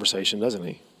the conversation, doesn't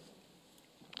he?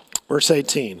 Verse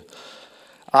 18,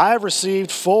 I have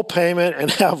received full payment and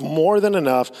have more than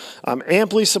enough. I'm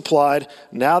amply supplied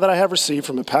now that I have received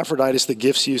from Epaphroditus the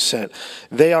gifts you sent.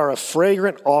 They are a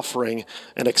fragrant offering,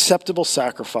 an acceptable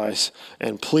sacrifice,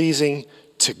 and pleasing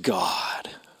to God.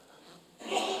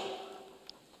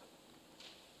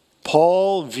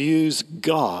 Paul views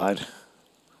God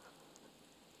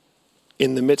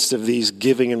in the midst of these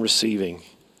giving and receiving,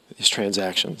 these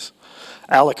transactions.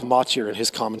 Alec Motyer in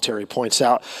his commentary points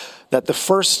out that the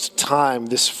first time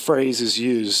this phrase is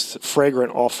used,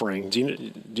 fragrant offering,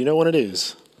 do you know when it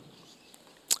is?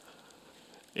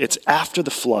 It's after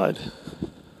the flood,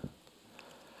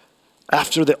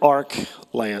 after the ark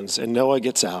lands and Noah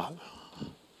gets out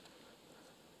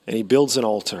and he builds an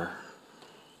altar.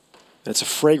 And it's a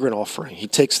fragrant offering. He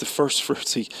takes the first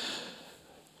fruits, he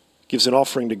gives an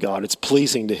offering to God. It's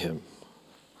pleasing to him.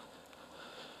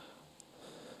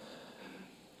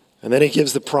 And then he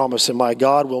gives the promise, and my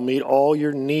God will meet all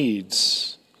your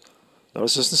needs.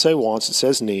 Notice it doesn't say wants, it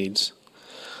says needs.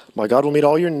 My God will meet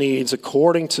all your needs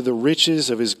according to the riches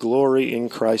of his glory in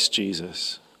Christ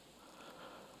Jesus.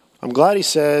 I'm glad he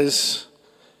says,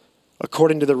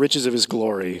 according to the riches of his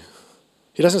glory.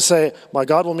 He doesn't say, my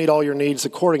God will meet all your needs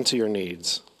according to your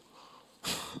needs.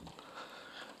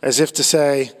 As if to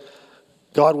say,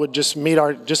 God would just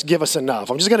give us enough.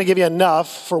 I'm just going to give you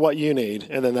enough for what you need,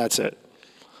 and then that's it.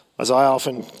 As I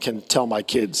often can tell my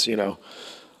kids, I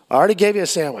already gave you a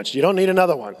sandwich. You don't need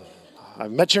another one.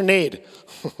 I've met your need.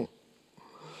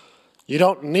 You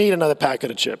don't need another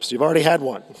packet of chips. You've already had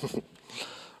one.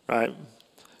 Right?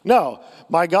 No,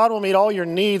 my God will meet all your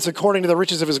needs according to the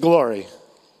riches of his glory.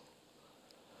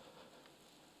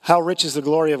 How rich is the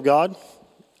glory of God?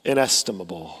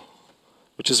 Inestimable.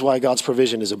 Which is why God's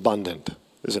provision is abundant,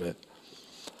 isn't it?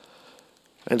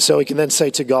 And so he can then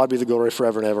say, to God be the glory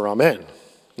forever and ever. Amen.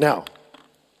 Now,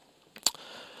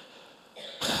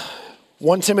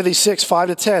 1 Timothy 6,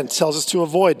 5-10 tells us to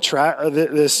avoid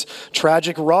this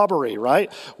tragic robbery,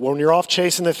 right? When you're off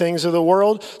chasing the things of the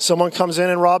world, someone comes in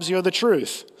and robs you of the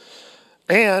truth.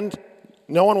 And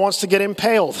no one wants to get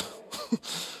impaled.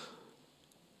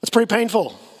 That's pretty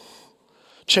painful.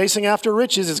 Chasing after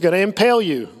riches is going to impale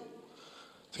you.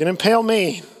 It's going to impale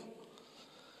me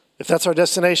if that's our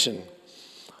destination.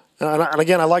 And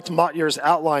again, I liked Motyer's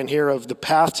outline here of the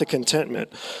path to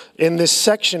contentment. In this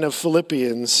section of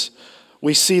Philippians,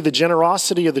 we see the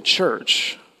generosity of the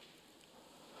church.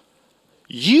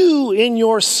 You in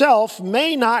yourself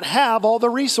may not have all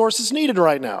the resources needed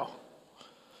right now.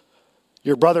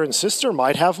 Your brother and sister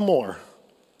might have more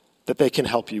that they can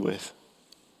help you with.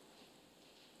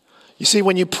 You see,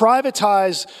 when you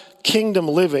privatize kingdom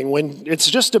living, when it's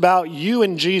just about you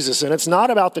and Jesus and it's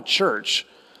not about the church,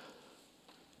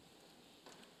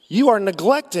 you are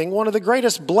neglecting one of the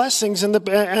greatest blessings and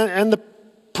the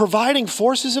providing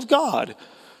forces of God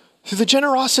through the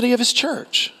generosity of his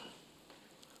church.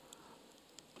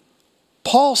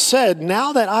 Paul said,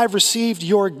 now that I've received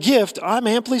your gift, I'm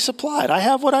amply supplied. I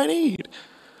have what I need.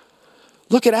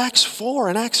 Look at Acts 4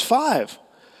 and Acts 5.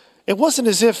 It wasn't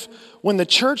as if when the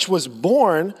church was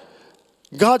born,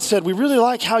 God said, we really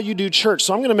like how you do church,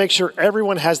 so I'm going to make sure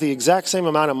everyone has the exact same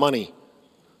amount of money.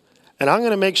 And I'm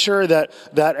going to make sure that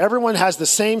everyone has the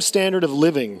same standard of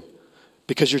living.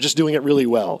 because you're just doing it really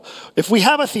well. If we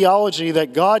have a theology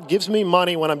that God gives me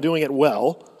money when I'm doing it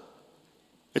well,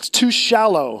 it's too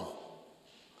shallow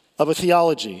of a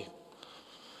theology.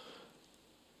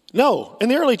 No, in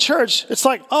the early church, it's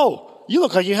like, oh, you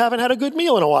look like you haven't had a good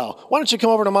meal in a while. Why don't you come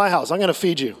over to my house? I'm going to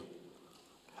feed you.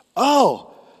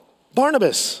 Oh,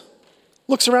 Barnabas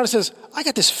looks around and says, I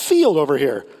got this field over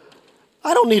here.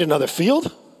 I don't need another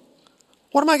field.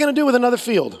 What am I going to do with another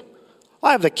field?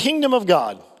 I have the kingdom of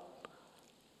God.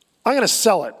 I'm going to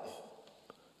sell it.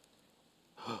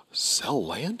 Sell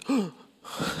land?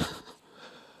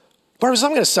 Barnabas,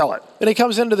 I'm going to sell it. And he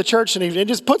comes into the church and he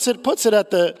just puts it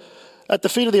at the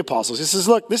feet of the apostles. He says,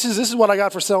 look, this is what I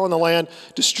got for selling the land.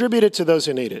 Distribute it to those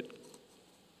who need it.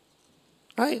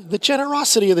 Right? The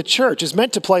generosity of the church is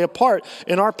meant to play a part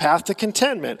in our path to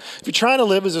contentment. If you're trying to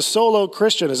live as a solo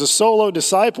Christian, as a solo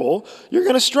disciple, you're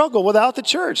going to struggle without the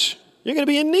church. You're going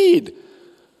to be in need.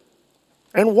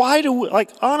 And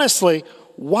honestly,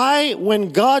 why,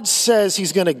 when God says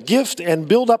he's going to gift and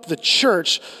build up the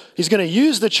church, he's going to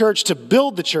use the church to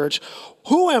build the church,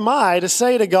 who am I to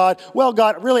say to God, well,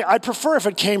 God, really, I'd prefer if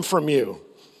it came from you.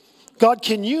 God,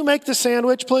 can you make the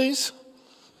sandwich, please?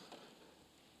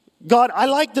 God, I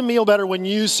like the meal better when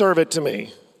you serve it to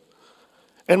me.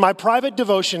 In my private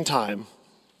devotion time.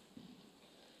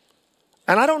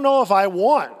 And I don't know if I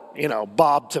want,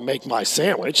 Bob to make my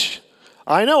sandwich.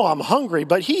 I know I'm hungry,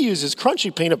 but he uses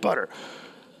crunchy peanut butter.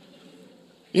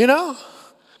 God,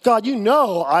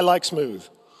 I like smooth.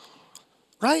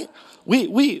 Right?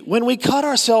 When we cut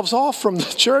ourselves off from the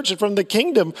church and from the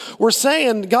kingdom, we're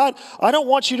saying, God, I don't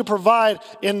want you to provide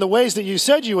in the ways that you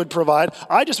said you would provide.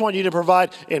 I just want you to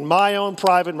provide in my own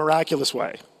private, miraculous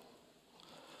way.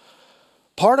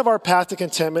 Part of our path to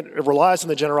contentment relies on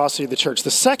the generosity of the church.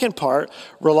 The second part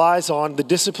relies on the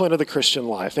discipline of the Christian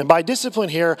life. And by discipline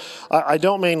here, I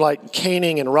don't mean like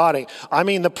caning and rotting. I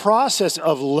mean the process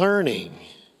of learning,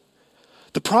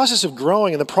 the process of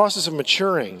growing, and the process of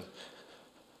maturing.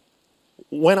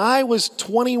 When I was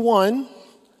 21,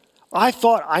 I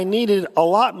thought I needed a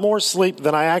lot more sleep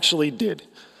than I actually did.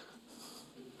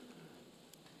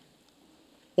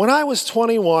 When I was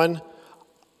 21,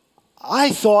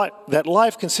 I thought that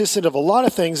life consisted of a lot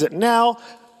of things that now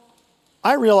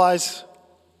I realize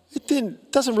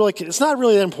it's not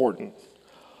really that important.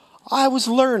 I was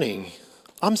learning.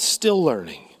 I'm still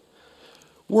learning.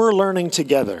 We're learning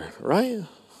together, right?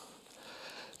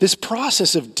 This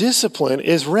process of discipline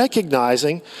is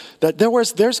recognizing that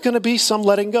there's going to be some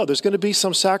letting go. There's going to be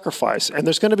some sacrifice. And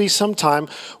there's going to be some time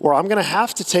where I'm going to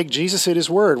have to take Jesus at his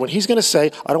word. When he's going to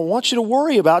say, I don't want you to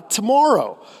worry about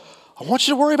tomorrow. I want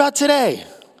you to worry about today.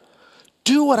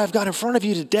 Do what I've got in front of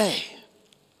you today.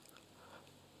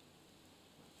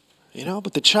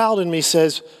 But the child in me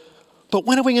says, but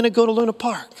when are we going to go to Luna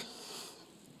Park?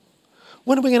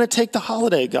 When are we going to take the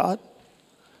holiday, God?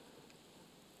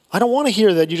 I don't want to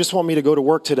hear that you just want me to go to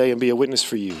work today and be a witness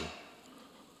for you.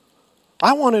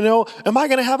 I want to know, am I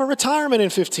going to have a retirement in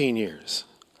 15 years?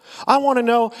 I want to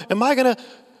know, am I going to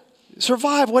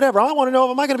survive whatever? I want to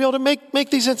know, am I going to be able to make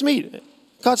these ends meet?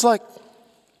 God's like,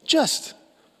 just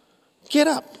get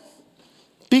up.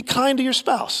 Be kind to your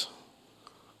spouse.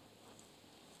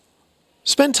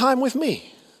 Spend time with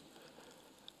me.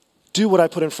 Do what I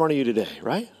put in front of you today,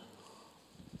 right?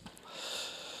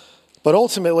 But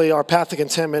ultimately, our path to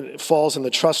contentment falls in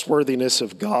the trustworthiness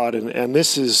of God, and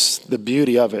this is the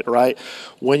beauty of it, right?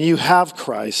 When you have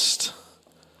Christ,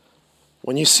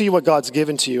 when you see what God's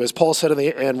given to you, as Paul said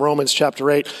in Romans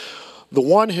chapter 8, the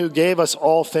one who gave us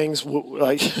all things,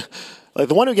 like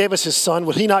the one who gave us his son,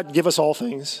 would he not give us all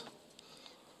things?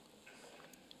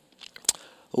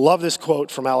 Love this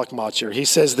quote from Alec Motcher. He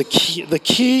says, the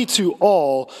key to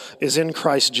all is in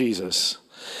Christ Jesus.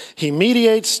 He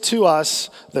mediates to us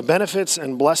the benefits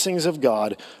and blessings of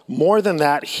God. More than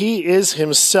that, he is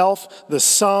himself the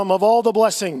sum of all the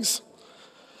blessings.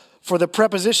 For the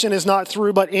preposition is not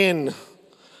through, but in.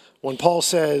 When Paul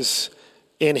says,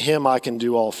 in him I can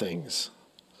do all things,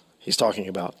 he's talking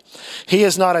about. He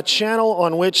is not a channel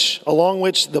along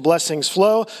which the blessings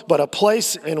flow, but a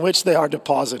place in which they are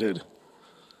deposited.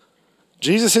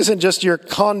 Jesus isn't just your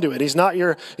conduit. He's not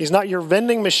your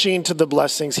vending machine to the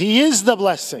blessings. He is the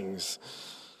blessings.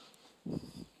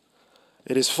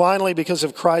 It is finally because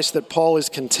of Christ that Paul is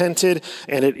contented,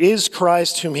 and it is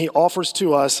Christ whom he offers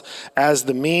to us as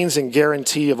the means and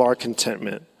guarantee of our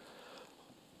contentment.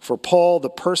 For Paul, the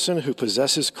person who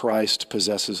possesses Christ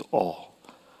possesses all.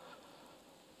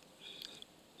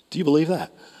 Do you believe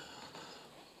that?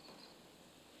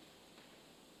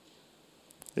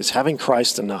 Is having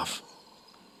Christ enough?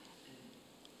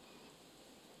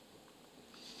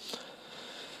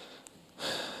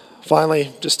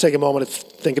 Finally, just take a moment to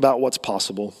think about what's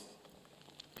possible.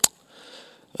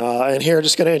 And here,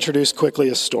 just going to introduce quickly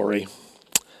a story.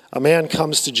 A man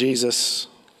comes to Jesus.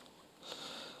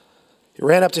 He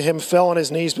ran up to him, fell on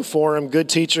his knees before him. Good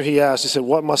teacher, he asked. He said,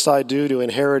 what must I do to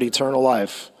inherit eternal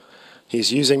life?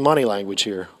 He's using money language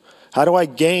here. How do I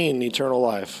gain eternal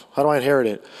life? How do I inherit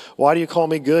it? Why do you call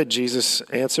me good? Jesus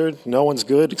answered, no one's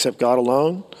good except God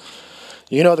alone.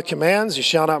 You know the commands. You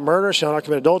shall not murder, shall not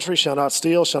commit adultery, shall not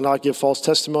steal, shall not give false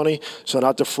testimony, shall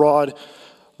not defraud,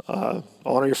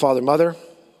 honor your father and mother.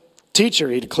 Teacher,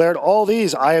 he declared, all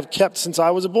these I have kept since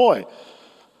I was a boy.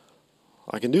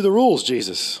 I can do the rules,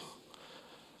 Jesus.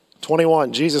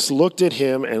 21, Jesus looked at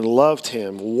him and loved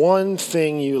him. One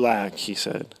thing you lack, he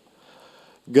said.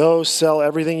 Go sell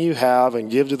everything you have and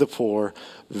give to the poor.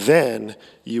 Then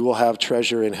you will have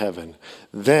treasure in heaven.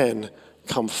 Then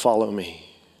come follow me.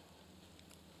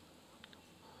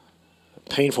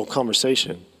 Painful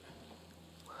conversation.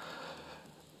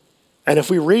 And if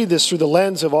we read this through the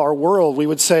lens of our world, we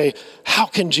would say, how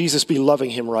can Jesus be loving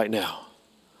him right now?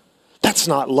 That's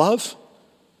not love.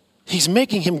 He's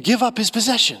making him give up his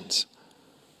possessions.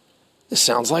 This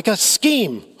sounds like a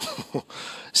scheme.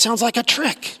 Sounds like a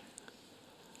trick.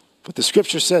 But the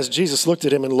scripture says Jesus looked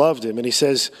at him and loved him. And he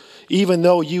says, even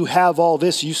though you have all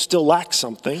this, you still lack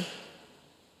something.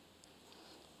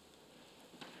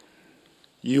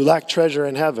 You lack treasure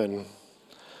in heaven.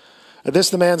 At this,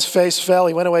 the man's face fell.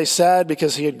 He went away sad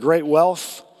because he had great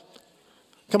wealth.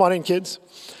 Come on in, kids.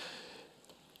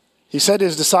 He said to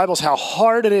his disciples how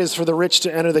hard it is for the rich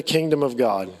to enter the kingdom of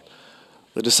God.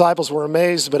 The disciples were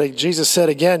amazed, but Jesus said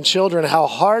again, children, how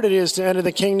hard it is to enter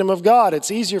the kingdom of God. It's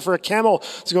easier for a camel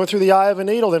to go through the eye of a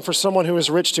needle than for someone who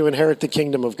is rich to inherit the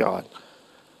kingdom of God.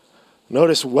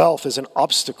 Notice wealth is an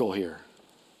obstacle here.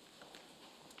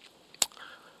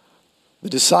 The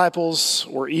disciples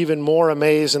were even more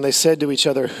amazed, and they said to each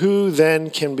other, who then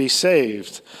can be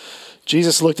saved?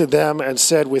 Jesus looked at them and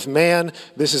said, with man,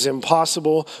 this is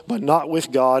impossible, but not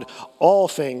with God. All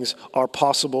things are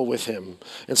possible with him.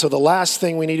 And so the last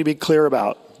thing we need to be clear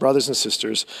about, brothers and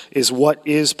sisters, is what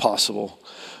is possible.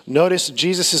 Notice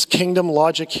Jesus' kingdom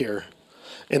logic here.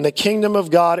 In the kingdom of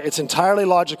God, it's entirely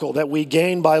logical that we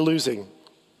gain by losing.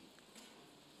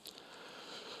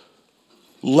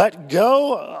 Let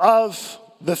go of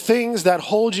the things that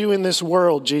hold you in this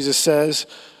world, Jesus says.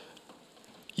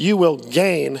 You will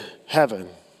gain heaven.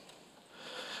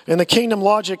 In the kingdom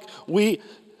logic, we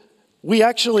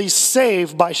actually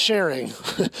save by sharing.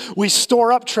 We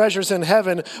store up treasures in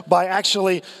heaven by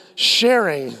actually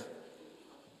sharing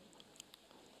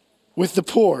with the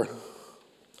poor.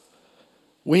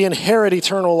 We inherit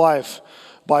eternal life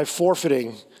by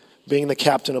forfeiting being the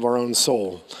captain of our own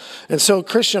soul. And so,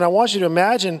 Christian, I want you to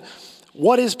imagine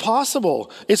what is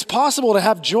possible. It's possible to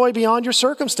have joy beyond your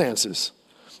circumstances.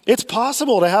 It's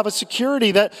possible to have a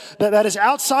security that is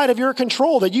outside of your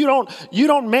control, that you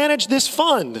don't manage this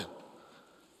fund,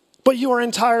 but you are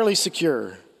entirely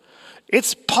secure.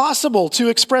 It's possible to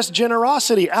express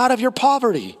generosity out of your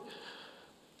poverty,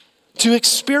 to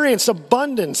experience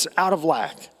abundance out of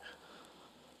lack.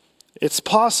 It's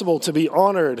possible to be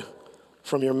honored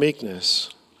from your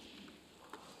meekness.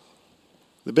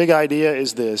 The big idea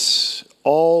is this: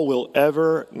 all we'll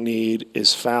ever need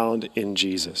is found in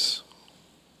Jesus.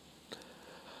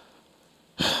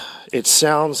 It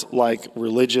sounds like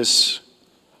religious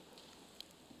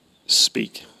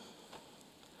speak,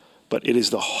 but it is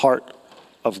the heart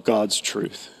of God's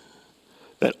truth,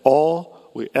 that all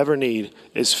we ever need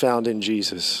is found in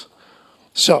Jesus.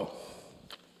 So,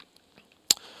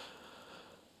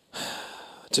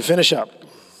 to finish up,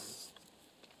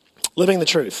 living the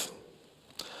truth.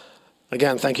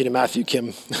 Again, thank you to Matthew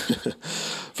Kim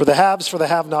for the haves, for the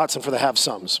have-nots, and for the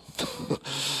have-somes.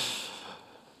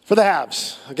 For the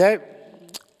haves, okay?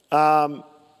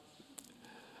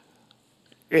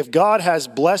 If God has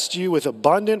blessed you with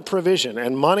abundant provision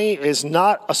and money is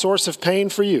not a source of pain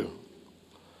for you,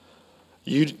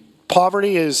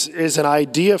 poverty is an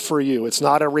idea for you. It's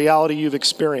not a reality you've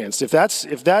experienced. If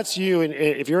that's you, and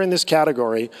if you're in this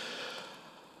category,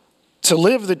 to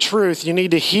live the truth, you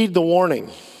need to heed the warning.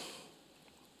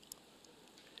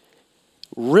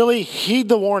 Really heed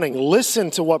the warning.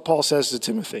 Listen to what Paul says to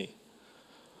Timothy.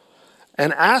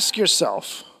 And ask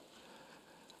yourself,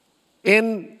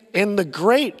 in the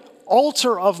great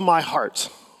altar of my heart,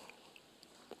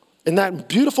 in that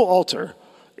beautiful altar,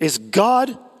 is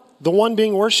God the one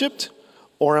being worshiped,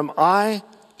 or am I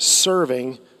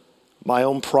serving my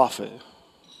own profit?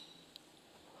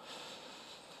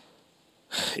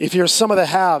 If you're some of the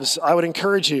haves, I would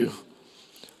encourage you,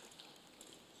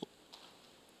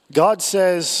 God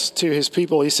says to his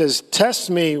people, he says, test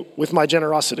me with my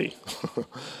generosity.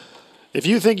 If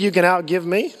you think you can outgive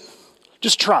me,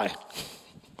 just try.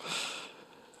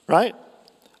 Right?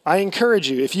 I encourage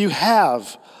you, if you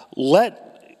have, let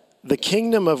the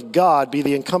kingdom of God be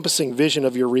the encompassing vision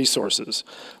of your resources,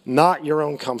 not your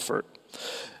own comfort.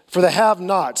 For the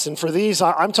have-nots, and for these,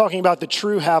 I'm talking about the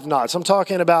true have-nots. I'm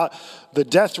talking about the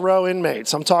death row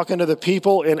inmates. I'm talking to the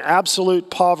people in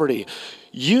absolute poverty.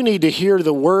 You need to hear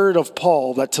the word of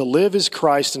Paul that to live is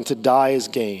Christ and to die is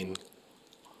gain.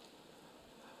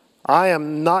 I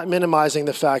am not minimizing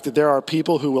the fact that there are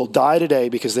people who will die today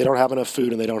because they don't have enough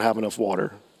food and they don't have enough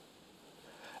water.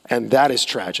 And that is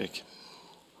tragic.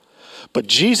 But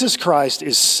Jesus Christ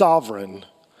is sovereign,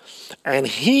 and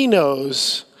he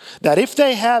knows that if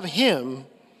they have him,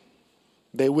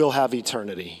 they will have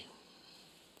eternity.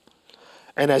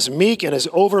 And as meek and as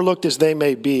overlooked as they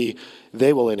may be,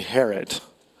 they will inherit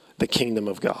the kingdom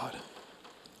of God.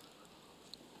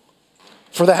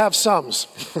 For the have-somes,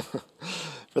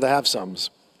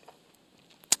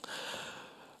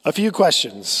 a few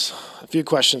questions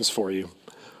for you.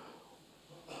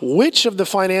 Which of the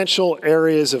financial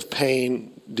areas of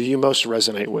pain do you most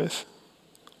resonate with?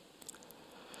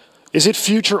 Is it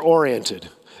future-oriented?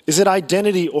 Is it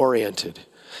identity-oriented?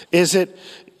 Is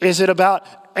it about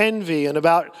envy and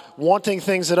about wanting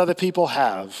things that other people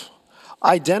have?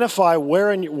 Identify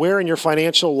where in your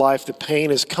financial life the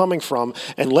pain is coming from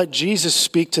and let Jesus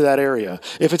speak to that area.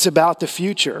 If it's about the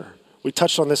future, we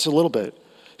touched on this a little bit.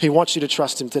 He wants you to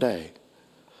trust him today.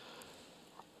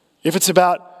 If it's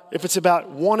about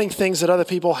wanting things that other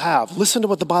people have, listen to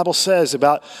what the Bible says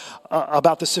about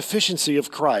the sufficiency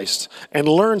of Christ, and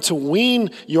learn to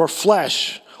wean your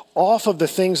flesh off of the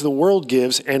things the world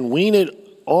gives and wean it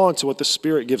on to what the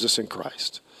Spirit gives us in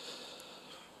Christ.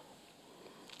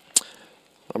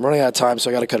 I'm running out of time, so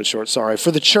I got to cut it short. Sorry. For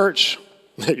the church,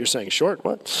 you're saying short?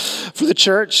 What? For the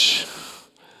church,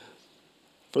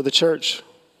 we'll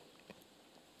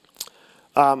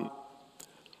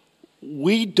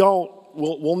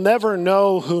never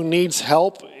know who needs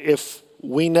help if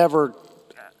we never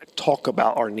talk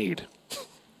about our need.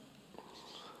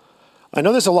 I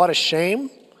know there's a lot of shame,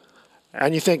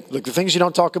 and you think, look, the things you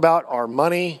don't talk about are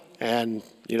money and,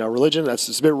 religion.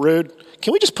 It's a bit rude.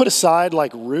 Can we just put aside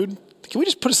rude? Can we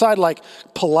just put aside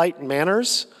polite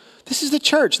manners? This is the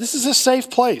church. This is a safe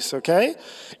place, okay?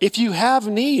 If you have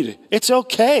need, it's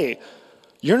okay.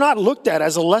 You're not looked at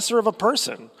as a lesser of a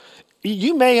person.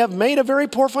 You may have made a very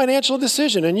poor financial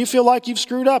decision and you feel like you've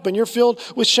screwed up and you're filled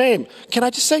with shame. Can I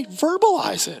just say,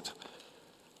 verbalize it.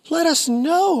 Let us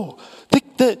know.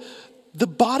 The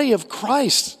body of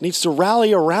Christ needs to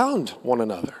rally around one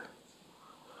another.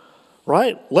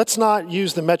 Right? Let's not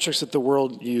use the metrics that the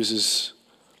world uses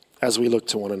as we look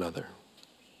to one another.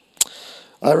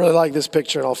 I really like this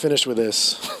picture, and I'll finish with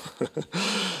this.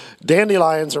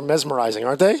 Dandelions are mesmerizing,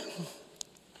 aren't they?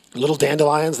 Little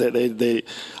dandelions,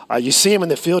 you see them in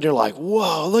the field, and you're like,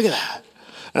 whoa, look at that.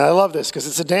 And I love this because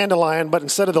it's a dandelion, but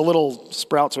instead of the little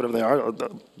sprouts, whatever they are,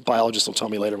 the biologist will tell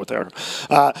me later what they are.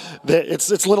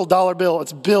 It's little dollar bill,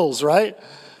 it's bills, right?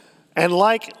 And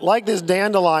like this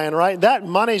dandelion, right, that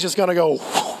money's just going to go,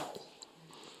 whoosh.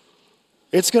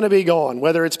 It's going to be gone,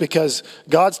 whether it's because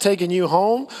God's taking you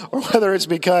home or whether it's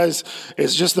because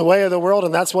it's just the way of the world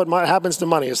and that's what happens to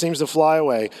money. It seems to fly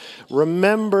away.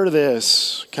 Remember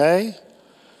this, okay?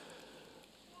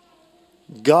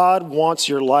 God wants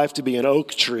your life to be an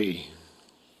oak tree,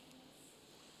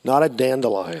 not a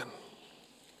dandelion.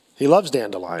 He loves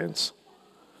dandelions,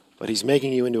 but he's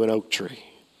making you into an oak tree.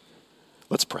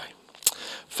 Let's pray.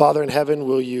 Father in heaven,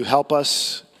 will you help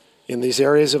us in these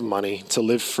areas of money to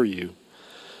live for you?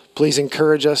 Please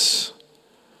encourage us.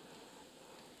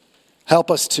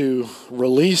 Help us to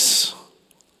release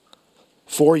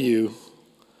for you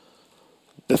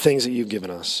the things that you've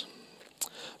given us.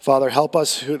 Father, help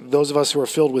us, those of us who are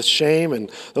filled with shame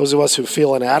and those of us who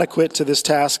feel inadequate to this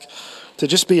task, to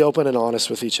just be open and honest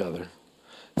with each other.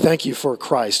 Thank you for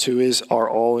Christ, who is our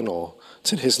all in all.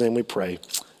 It's in his name we pray.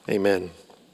 Amen.